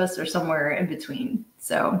most of us are somewhere in between.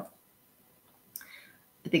 So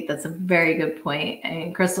I think that's a very good point.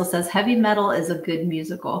 And Crystal says, heavy metal is a good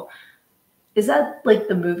musical. Is that like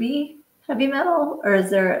the movie Heavy Metal, or is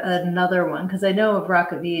there another one? Because I know of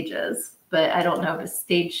Rock of Ages, but I don't know of a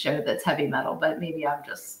stage show that's heavy metal, but maybe I'm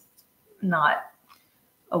just not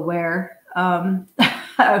aware. Oh,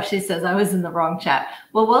 she says I was in the wrong chat.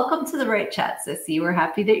 Well, welcome to the right chat, Sissy. We're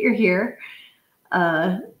happy that you're here.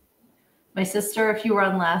 My sister, if you were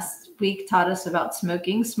on last week, taught us about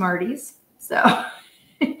smoking Smarties. So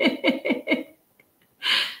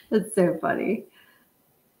that's so funny.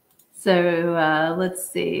 So let's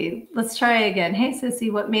see. Let's try again. Hey,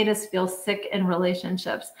 Sissy, what made us feel sick in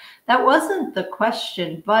relationships? That wasn't the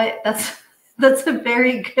question, but that's a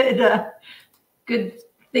very good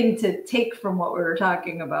thing to take from what we were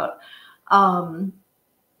talking about.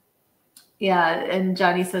 Yeah, and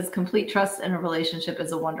Johnny says complete trust in a relationship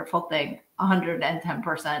is a wonderful thing.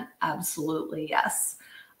 110%, absolutely yes.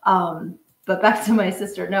 But back to my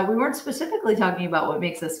sister. No, we weren't specifically talking about what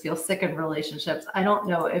makes us feel sick in relationships. I don't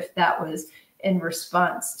know if that was in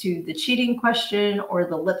response to the cheating question or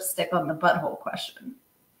the lipstick on the butthole question.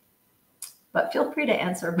 But feel free to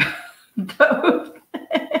answer both.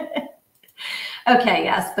 Okay,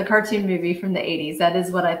 yes, the cartoon movie from the 80s. That is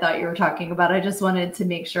what I thought you were talking about. I just wanted to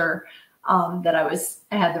make sure that I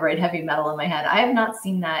had the right heavy metal in my head. I have not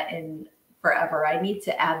seen that in forever. I need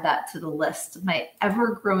to add that to the list, my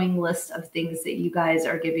ever-growing list of things that you guys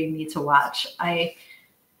are giving me to watch. I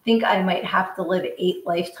think I might have to live 8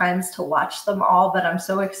 lifetimes to watch them all, but I'm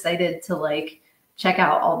so excited to check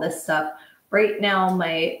out all this stuff. Right now,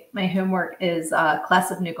 my homework is Class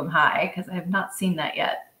of Nukem High, because I have not seen that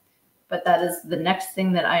yet. But that is the next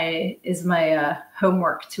thing that is my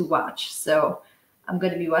homework to watch. So I'm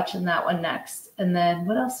going to be watching that one next. And then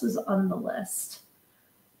what else was on the list?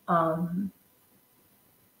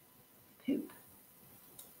 Poop.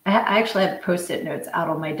 I actually have Post-it notes out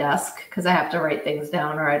on my desk because I have to write things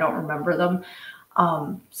down or I don't remember them.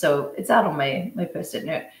 So it's out on my Post-it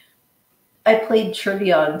note. I played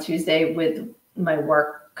trivia on Tuesday with my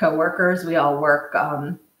work coworkers. We all work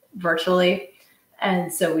virtually.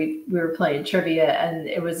 And so we were playing trivia, and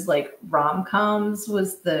it was like rom-coms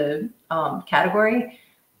was the category.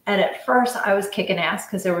 And at first I was kicking ass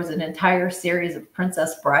because there was an entire series of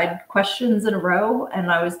Princess Bride questions in a row,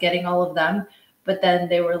 and I was getting all of them. But then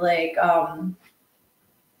they were like, one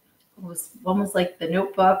was like The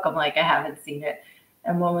Notebook. I'm like, I haven't seen it.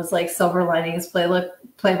 And one was like Silver Linings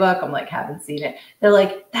Playbook. I'm like, haven't seen it. They're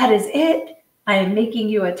like, that is it. I am making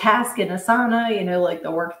you a task in Asana, like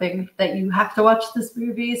the work thing that you have to watch this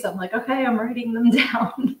movie. So I'm like, okay, I'm writing them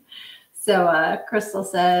down. So Crystal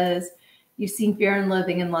says, you've seen Fear and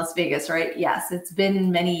Loathing in Las Vegas, right? Yes, it's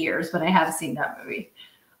been many years, but I have seen that movie.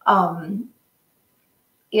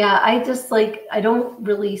 Yeah, I just I don't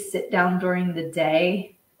really sit down during the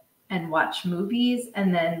day and watch movies.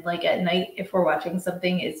 And then at night, if we're watching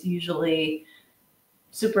something, it's usually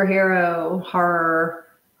superhero, horror,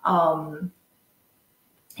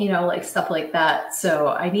 stuff like that. So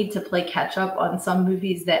I need to play catch up on some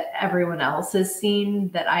movies that everyone else has seen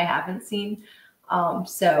that I haven't seen.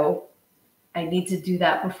 So I need to do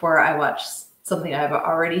that before I watch something I've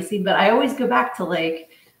already seen. But I always go back to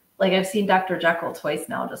I've seen Dr. Jekyll twice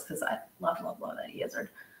now just because I love Eddie Izzard.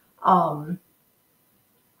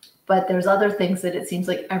 But there's other things that it seems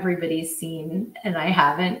like everybody's seen and I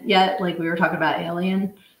haven't yet. Like we were talking about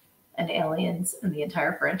Alien and Aliens and the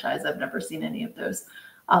entire franchise. I've never seen any of those.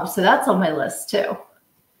 So that's on my list too.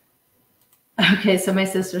 Okay, so my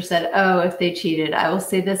sister said, oh, if they cheated, I will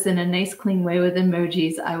say this in a nice, clean way with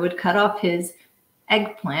emojis. I would cut off his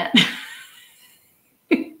eggplant,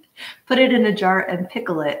 put it in a jar and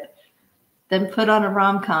pickle it, then put on a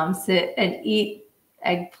rom-com, sit and eat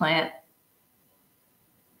eggplant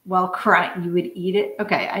while crying. You would eat it?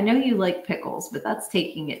 Okay, I know you like pickles, but that's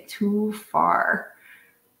taking it too far.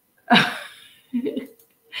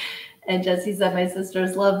 And Jesse said, my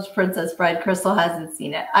sister's loves Princess Bride. Crystal hasn't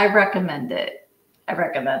seen it. I recommend it.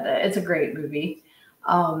 It's a great movie.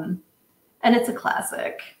 And it's a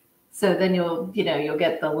classic. So then you'll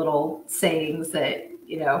get the little sayings that,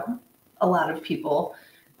 a lot of people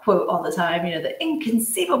quote all the time, the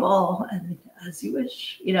inconceivable and as you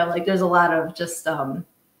wish, like there's a lot of just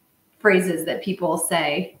phrases that people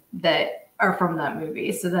say that are from that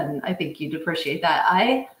movie. So then I think you'd appreciate that.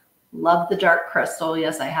 I love The Dark Crystal.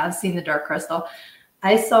 Yes, I have seen The Dark Crystal.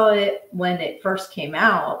 I saw it when it first came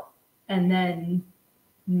out, and then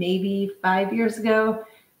maybe 5 years ago,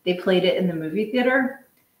 they played it in the movie theater,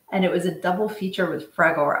 and it was a double feature with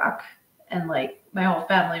Fraggle Rock. And like my whole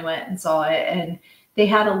family went and saw it, and they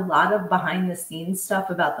had a lot of behind the scenes stuff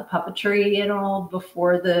about the puppetry and all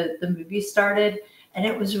before the movie started. And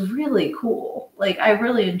it was really cool. Like I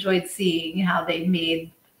really enjoyed seeing how they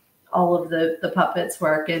made all of the puppets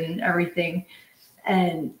work and everything.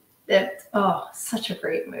 And such a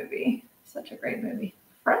great movie. Such a great movie.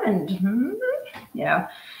 Friend. Yeah.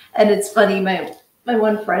 And it's funny, my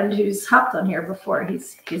one friend who's hopped on here before,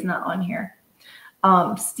 he's not on here.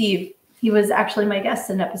 Steve, he was actually my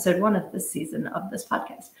guest in episode 1 of this season of this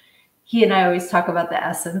podcast. He and I always talk about the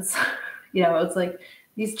essence. It's like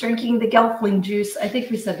he's drinking the Gelfling juice. I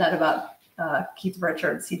think we said that about Keith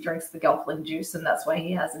Richards. He drinks the Gelfling juice, and that's why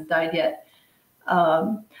he hasn't died yet.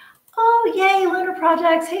 Oh, yay, Lunar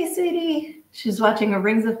Projects. Hey, sweetie. She's watching a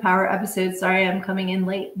Rings of Power episode. Sorry, I'm coming in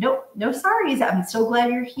late. Nope, no sorries. I'm so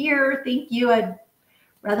glad you're here. Thank you. I'd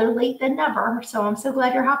rather late than never, so I'm so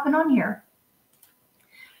glad you're hopping on here.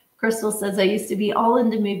 Crystal says, I used to be all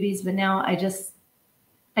into movies, but now I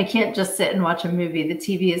can't just sit and watch a movie. The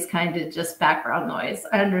TV is kind of just background noise.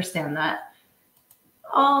 I understand that.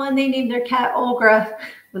 Oh, and they named their cat Olga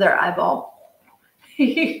with her eyeball.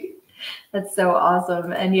 That's so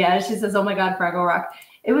awesome. And yeah, she says, oh my God, Fraggle Rock.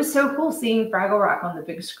 It was so cool seeing Fraggle Rock on the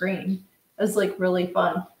big screen. It was like really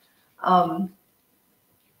fun.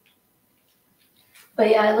 But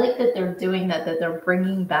yeah, I like that they're doing that they're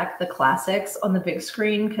bringing back the classics on the big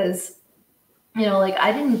screen because, like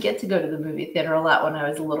I didn't get to go to the movie theater a lot when I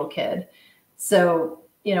was a little kid. So,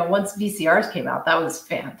 once VCRs came out, that was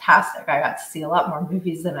fantastic. I got to see a lot more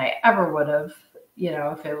movies than I ever would have,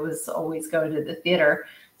 if it was always going to the theater.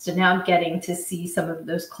 So now I'm getting to see some of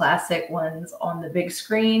those classic ones on the big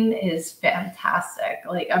screen is fantastic.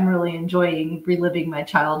 Like I'm really enjoying reliving my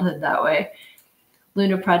childhood that way.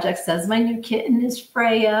 Luna Project says, my new kitten is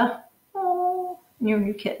Freya. Oh, your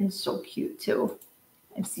new kitten's so cute too.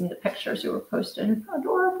 I've seen the pictures you were posting.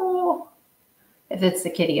 Adorable. If it's the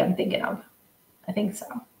kitty I'm thinking of. I think so.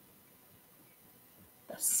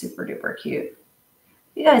 That's super duper cute.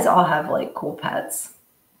 You guys all have like cool pets.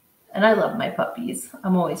 And I love my puppies.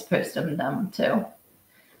 I'm always posting them too.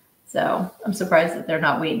 So I'm surprised that they're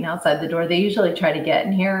not waiting outside the door. They usually try to get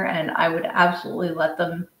in here and I would absolutely let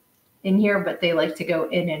them in here, but they like to go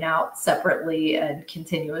in and out separately and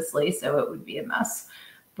continuously. So it would be a mess.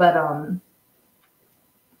 But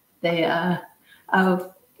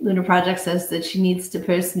Luna Project says that she needs to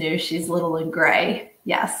post new. She's little and gray.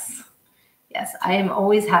 Yes. Yes. I am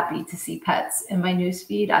always happy to see pets in my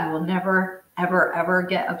newsfeed. I will never, ever, ever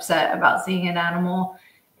get upset about seeing an animal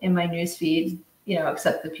in my newsfeed,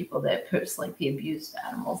 except the people that post like the abused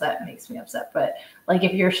animals. That makes me upset. But like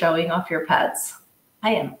if you're showing off your pets,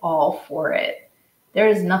 I am all for it. There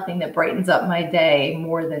is nothing that brightens up my day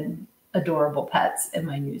more than adorable pets in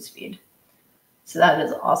my newsfeed. So that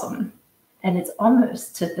is awesome. And it's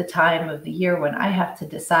almost to the time of the year when I have to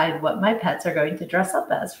decide what my pets are going to dress up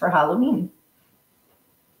as for Halloween.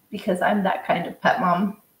 Because I'm that kind of pet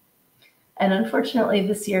mom. And unfortunately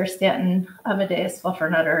this year, Stanton Amadeus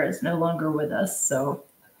Fluffernutter is no longer with us. So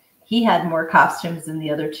he had more costumes than the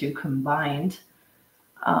other two combined.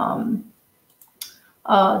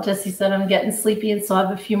 Oh, Jesse said, I'm getting sleepy and still have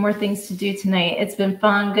a few more things to do tonight. It's been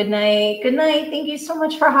fun. Good night. Good night. Thank you so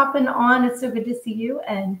much for hopping on. It's so good to see you.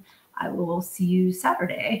 And I will see you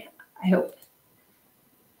Saturday. I hope,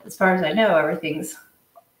 as far as I know, everything's,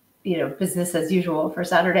 business as usual for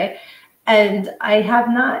Saturday. And I have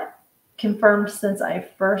not confirmed since I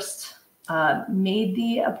first made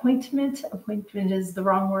the appointment. Appointment is the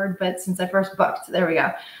wrong word, but since I first booked, there we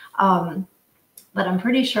go. But I'm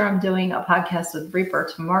pretty sure I'm doing a podcast with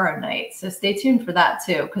Reaper tomorrow night. So stay tuned for that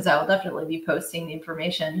too, because I will definitely be posting the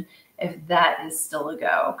information if that is still a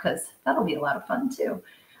go, because that'll be a lot of fun too.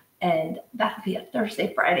 And that'll be a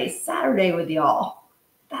Thursday, Friday, Saturday with y'all.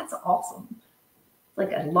 That's awesome.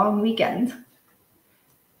 Like a long weekend.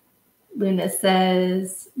 Luna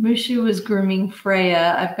says, Mushu was grooming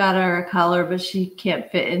Freya. I've got her a collar, but she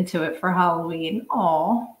can't fit into it for Halloween.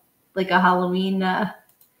 Aw. like a Halloween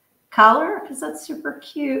collar because that's super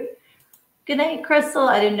cute. Good night, Crystal.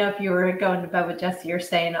 I didn't know if you were going to bed with Jesse or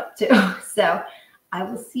staying up too. So I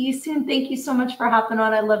will see you soon. Thank you so much for hopping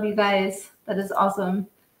on. I love you guys. That is awesome.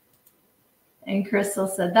 And Crystal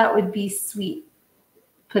said that would be sweet.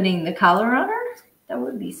 Putting the collar on her? That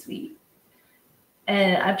would be sweet.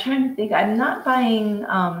 And I'm trying to think. I'm not buying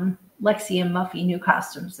Lexi and Muffy new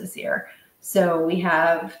costumes this year. So we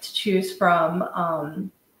have to choose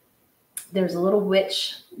from, there's a little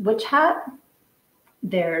witch hat.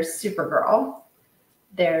 There's Supergirl.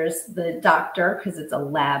 There's the doctor because it's a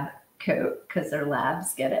lab coat because their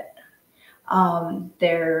labs get it.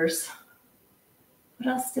 There's, what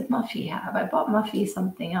else did Muffy have? I bought Muffy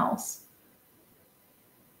something else.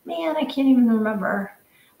 Man, I can't even remember.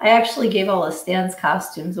 I actually gave all of Stan's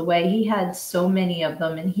costumes away. He had so many of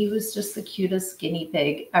them, and he was just the cutest guinea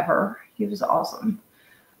pig ever. He was awesome.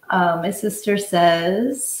 My sister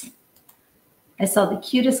says, I saw the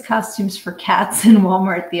cutest costumes for cats in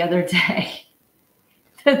Walmart the other day.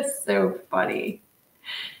 That's so funny.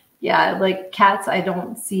 Yeah, like cats, I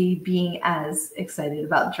don't see being as excited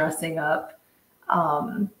about dressing up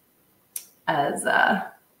as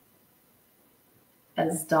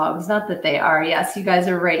dogs. Not that they are. Yes, you guys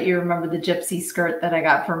are right. You remember the gypsy skirt that I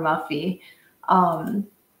got for Muffy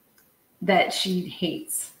that she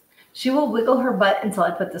hates. She will wiggle her butt until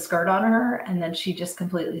I put the skirt on her, and then she just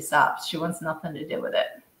completely stops. She wants nothing to do with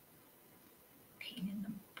it. Pain in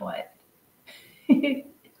the butt.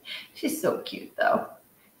 She's so cute, though.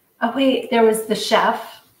 Oh, wait, there was the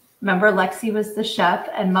chef. Remember, Lexi was the chef,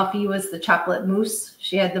 and Muffy was the chocolate mousse.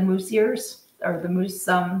 She had the mousse ears, or the mousse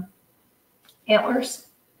antlers.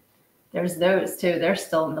 There's those, too. They're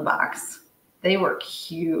still in the box. They were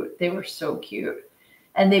cute. They were so cute.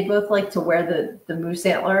 And they both like to wear the moose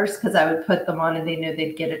antlers because I would put them on and they knew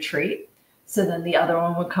they'd get a treat. So then the other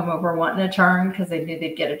one would come over wanting a turn because they knew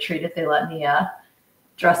they'd get a treat if they let me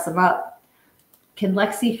dress them up. Can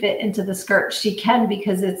Lexi fit into the skirt? She can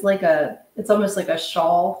because it's almost like a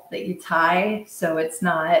shawl that you tie. So it's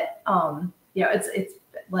not, it's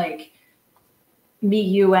like me,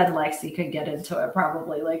 you, and Lexi could get into it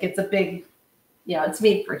probably. Like it's a big, it's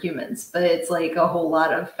made for humans, but it's like a whole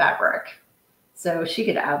lot of fabric. So she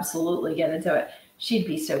could absolutely get into it. She'd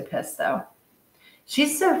be so pissed, though.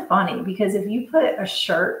 She's so funny because if you put a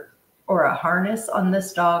shirt or a harness on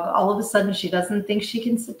this dog, all of a sudden she doesn't think she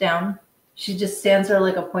can sit down. She just stands there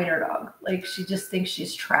like a pointer dog. Like she just thinks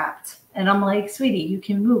she's trapped. And I'm like, sweetie, you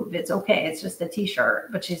can move. It's okay. It's just a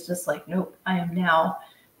t-shirt. But she's just like, nope, I am now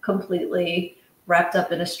completely wrapped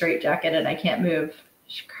up in a straitjacket and I can't move.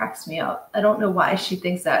 She cracks me up. I don't know why she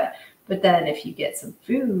thinks that. But then if you get some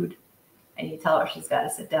food, and you tell her she's got to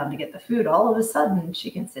sit down to get the food, all of a sudden she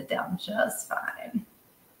can sit down just fine.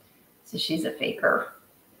 So she's a faker.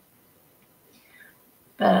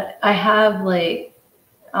 But I have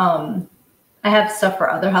I have stuff for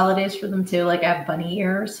other holidays for them too. Like I have bunny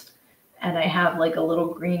ears and I have like a little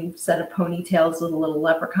green set of ponytails with a little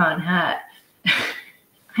leprechaun hat. I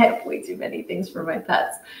have way too many things for my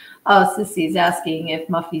pets. Oh, Sissy's asking if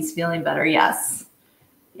Muffy's feeling better. Yes.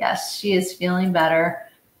 Yes, she is feeling better.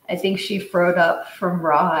 I think she froed up from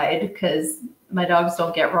rawhide because my dogs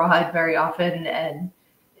don't get rawhide very often. And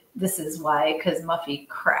this is why, because Muffy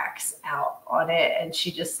cracks out on it. And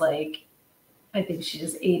she just I think she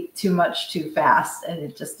just ate too much too fast and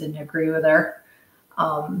it just didn't agree with her.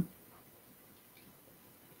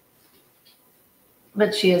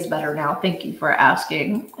 But she is better now. Thank you for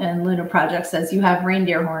asking. And Luna Project says, you have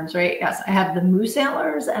reindeer horns, right? Yes, I have the moose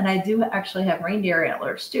antlers and I do actually have reindeer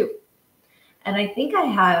antlers too. And I think I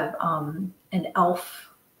have an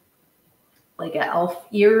elf, like an elf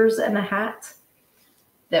ears and a hat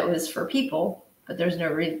that was for people, but there's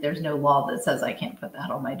no law that says I can't put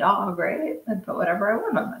that on my dog, right? I put whatever I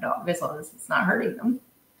want on my dog as long as it's not hurting them.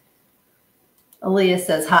 Aaliyah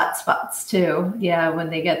says hot spots too. Yeah,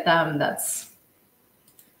 when they get them,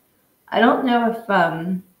 I don't know if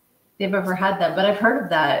they've ever had them, but I've heard of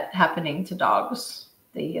that happening to dogs.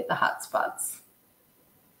 They get the hot spots.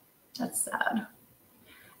 That's sad.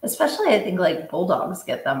 Especially, I think, like bulldogs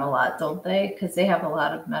get them a lot, don't they? Because they have a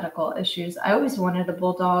lot of medical issues. I always wanted a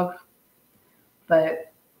bulldog,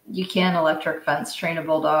 but you can't electric fence train a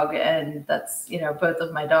bulldog. And that's, both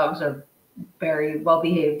of my dogs are very well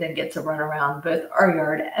behaved and get to run around both our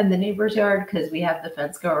yard and the neighbor's yard because we have the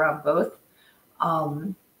fence go around both.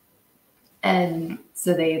 And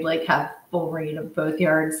so they have full reign of both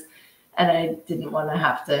yards. And I didn't want to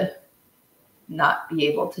have to not be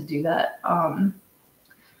able to do that.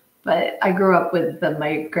 But I grew up with them.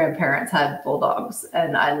 My grandparents had bulldogs,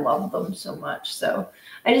 and I love them so much. So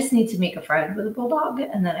I just need to make a friend with a bulldog,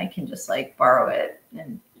 and then I can just like borrow it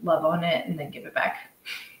and love on it, and then give it back.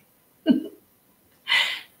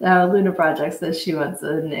 Luna Project says she wants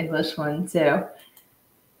an English one too.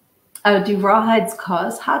 Oh, do rawhides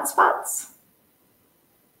cause hot spots?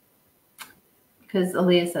 Because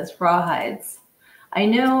Aaliyah says rawhides. I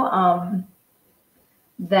know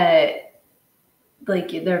that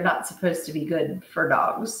like they're not supposed to be good for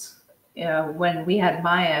dogs. You know, when we had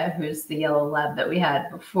Maya, who's the yellow lab that we had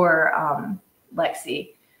before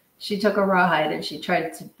Lexi, she took a rawhide and she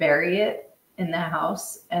tried to bury it in the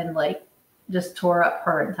house and like just tore up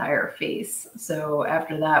her entire face. So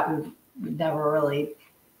after that, we've never really,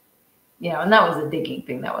 you know, and that was a digging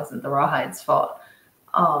thing. That wasn't the rawhide's fault.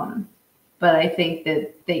 But I think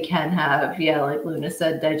that they can have, yeah, like Luna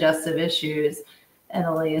said, digestive issues. And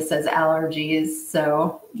Aaliyah says allergies.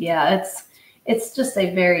 So yeah, it's just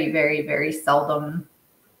a very, very, very seldom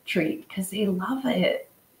treat because they love it.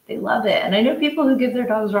 They love it. And I know people who give their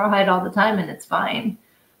dogs rawhide all the time and it's fine.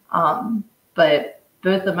 But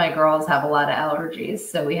both of my girls have a lot of allergies.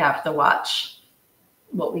 So we have to watch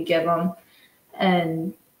what we give them.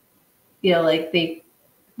 And, you know, like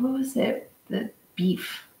what was it? The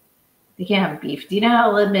beef. They can't have beef. Do you know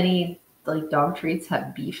how many like dog treats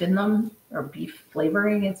have beef in them or beef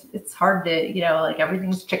flavoring? It's hard to, you know, like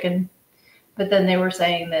everything's chicken. But then they were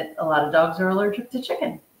saying that a lot of dogs are allergic to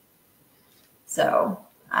chicken. So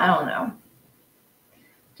I don't know.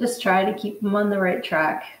 Just try to keep them on the right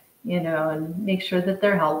track, you know, and make sure that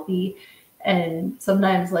they're healthy. And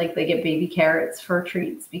sometimes like they get baby carrots for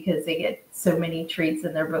treats because they get so many treats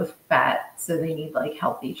and they're both fat. So they need like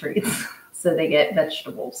healthy treats. So they get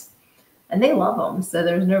vegetables. And they love them, so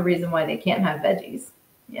there's no reason why they can't have veggies,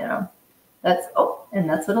 you know. And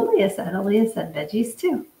that's what Aaliyah said. Aaliyah said veggies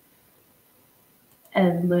too.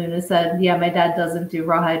 And Luna said, yeah, my dad doesn't do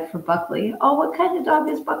rawhide for Buckley. Oh, what kind of dog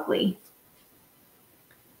is Buckley?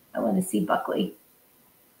 I want to see Buckley.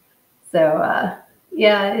 So,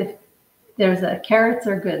 yeah, if there's carrots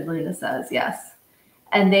are good, Luna says, yes.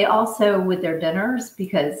 And they also, with their dinners,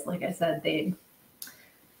 because like I said, they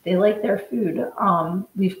like their food.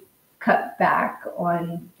 We've cut back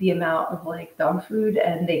on the amount of like dog food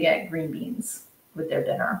and they get green beans with their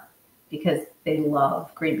dinner because they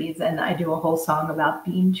love green beans. And I do a whole song about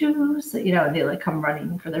bean juice, you know, and they like come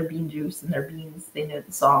running for their bean juice and their beans. They know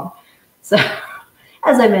the song. So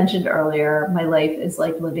as I mentioned earlier, my life is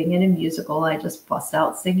like living in a musical. I just bust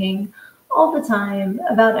out singing all the time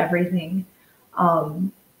about everything. Oh,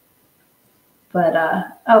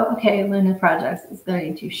 okay. Luna Projects is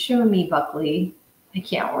going to show me Buckley. I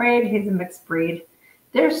can't wait. He's a mixed breed.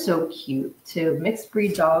 They're so cute too. Mixed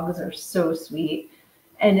breed dogs are so sweet.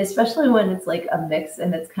 And especially when it's like a mix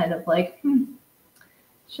and it's kind of like,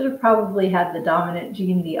 should have probably had the dominant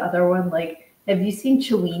gene, the other one. Like, have you seen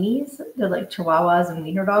Chihuahuas? They're like Chihuahuas and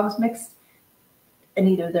wiener dogs mixed. And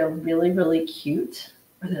either they're really, really cute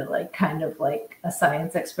or they're like kind of like a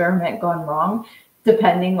science experiment gone wrong,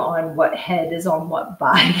 depending on what head is on what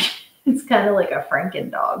body. It's kind of like a Franken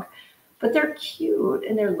dog. But they're cute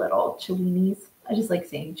and they're little Chihuahuas. I just like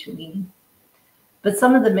saying Chihuahua. But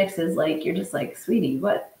some of the mixes, like, you're just like, sweetie,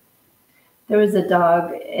 what? There was a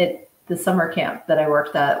dog at the summer camp that I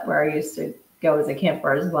worked at where I used to go as a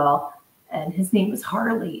camper as well. And his name was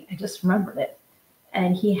Harley. I just remembered it.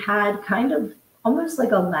 And he had kind of almost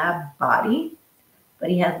like a lab body,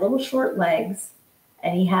 but he had little short legs.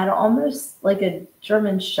 And he had almost like a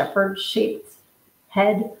German Shepherd shaped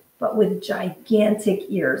head, but with gigantic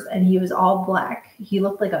ears, and he was all black. He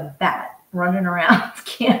looked like a bat running around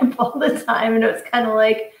camp all the time, and it was kind of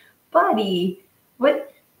like, buddy,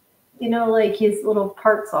 what, you know, like his little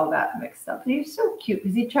parts all got mixed up. And he was so cute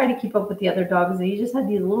because he tried to keep up with the other dogs, and he just had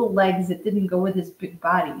these little legs that didn't go with his big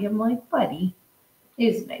body. I'm like, buddy,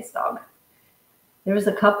 he was a nice dog. There was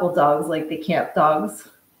a couple dogs, like the camp dogs,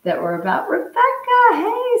 that were about, Rebecca,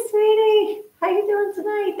 hey, sweetie, how you doing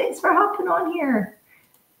tonight? Thanks for hopping on here.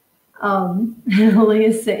 Lily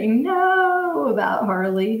is saying no about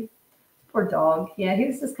Harley. Poor dog. Yeah, he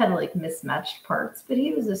was just kind of like mismatched parts, but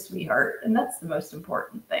he was a sweetheart, and that's the most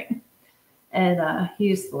important thing. And he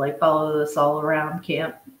used to like follow us all around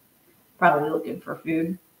camp, probably looking for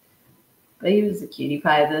food. But he was a cutie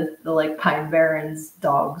pie, the like Pine Barrens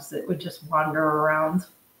dogs that would just wander around.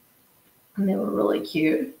 And they were really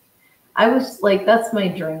cute. I was like, that's my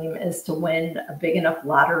dream, is to win a big enough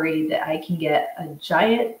lottery that I can get a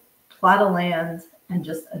giant plot of land and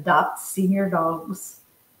just adopt senior dogs,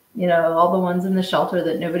 you know, all the ones in the shelter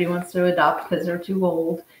that nobody wants to adopt because they're too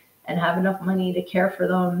old, and have enough money to care for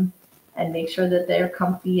them and make sure that they're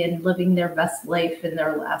comfy and living their best life in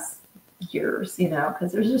their last years,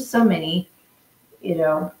 because there's just so many,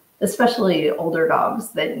 especially older dogs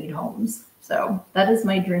that need homes. So that is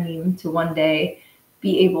my dream, to one day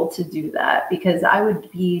be able to do that, because I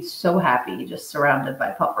would be so happy just surrounded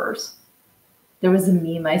by puppers. There was a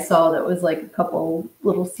meme I saw that was like a couple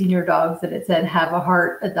little senior dogs, and it said, "Have a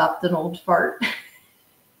heart, adopt an old fart."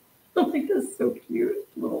 I'm like, that's so cute,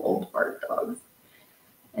 little old fart dogs.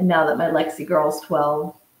 And now that my Lexi girl's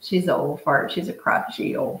 12, she's an old fart. She's a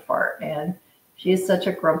crotchety old fart, man. She is such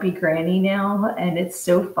a grumpy granny now, and it's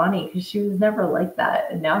so funny because she was never like that.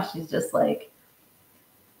 And now she's just like,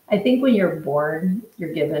 I think when you're born,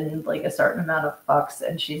 you're given like a certain amount of fucks,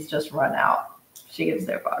 and she's just run out. She gives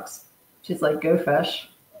no fucks. She's like, "Go fish.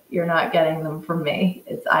 You're not getting them from me.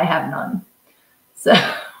 I have none." So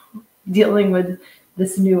dealing with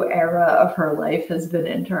this new era of her life has been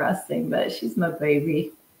interesting, but she's my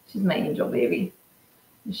baby. She's my angel baby.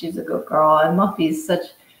 She's a good girl. And Muffy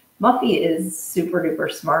is super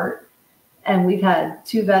duper smart. And we've had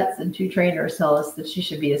 2 vets and 2 trainers tell us that she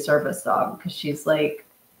should be a service dog, because she's like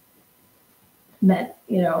meant,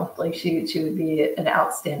 like she would be an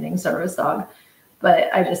outstanding service dog.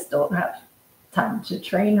 But I just don't have time to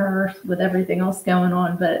train her with everything else going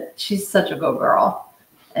on. But she's such a good girl.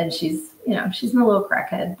 And she's my little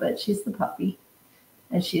crackhead, but she's the puppy.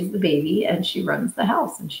 And she's the baby, and she runs the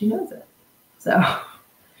house, and she knows it. So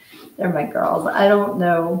they're my girls. I don't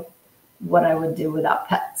know what I would do without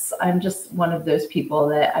pets. I'm just one of those people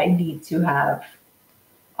that I need to have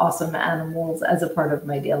awesome animals as a part of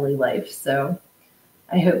my daily life. So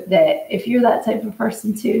I hope that if you're that type of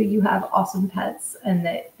person too, you have awesome pets and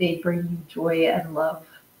that they bring you joy and love,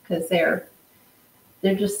 because they're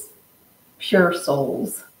just pure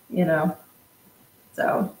souls,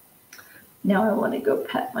 So now I want to go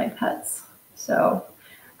pet my pets. So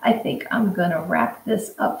I think I'm going to wrap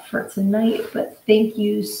this up for tonight, but thank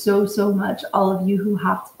you so, so much, all of you who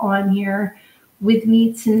hopped on here with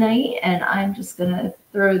me tonight. And I'm just going to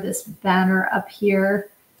throw this banner up here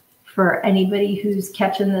for anybody who's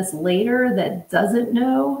catching this later that doesn't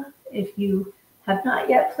know. If you have not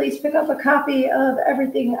yet, please pick up a copy of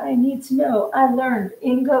Everything I Need to Know I Learned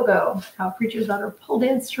in Go-Go, How a Preacher's Daughter Pole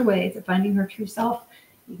Danced Her Way to Finding Her True Self.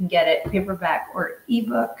 You can get it paperback or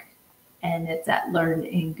ebook, and it's at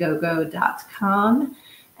learnedingogo.com.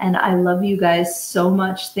 And I love you guys so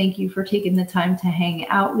much. Thank you for taking the time to hang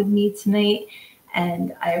out with me tonight.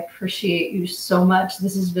 And I appreciate you so much.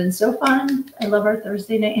 This has been so fun. I love our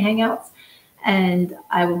Thursday night hangouts. And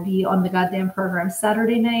I will be on the goddamn program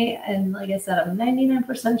Saturday night. And like I said, I'm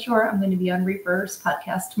 99% sure I'm going to be on Reaper's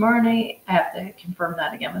podcast tomorrow night. I have to confirm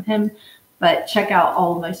that again with him. But check out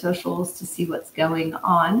all of my socials to see what's going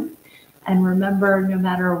on. And remember, no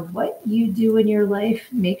matter what you do in your life,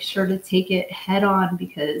 make sure to take it head on,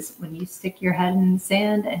 because when you stick your head in the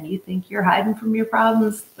sand and you think you're hiding from your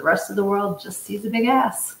problems, the rest of the world just sees a big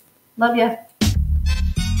ass. Love ya.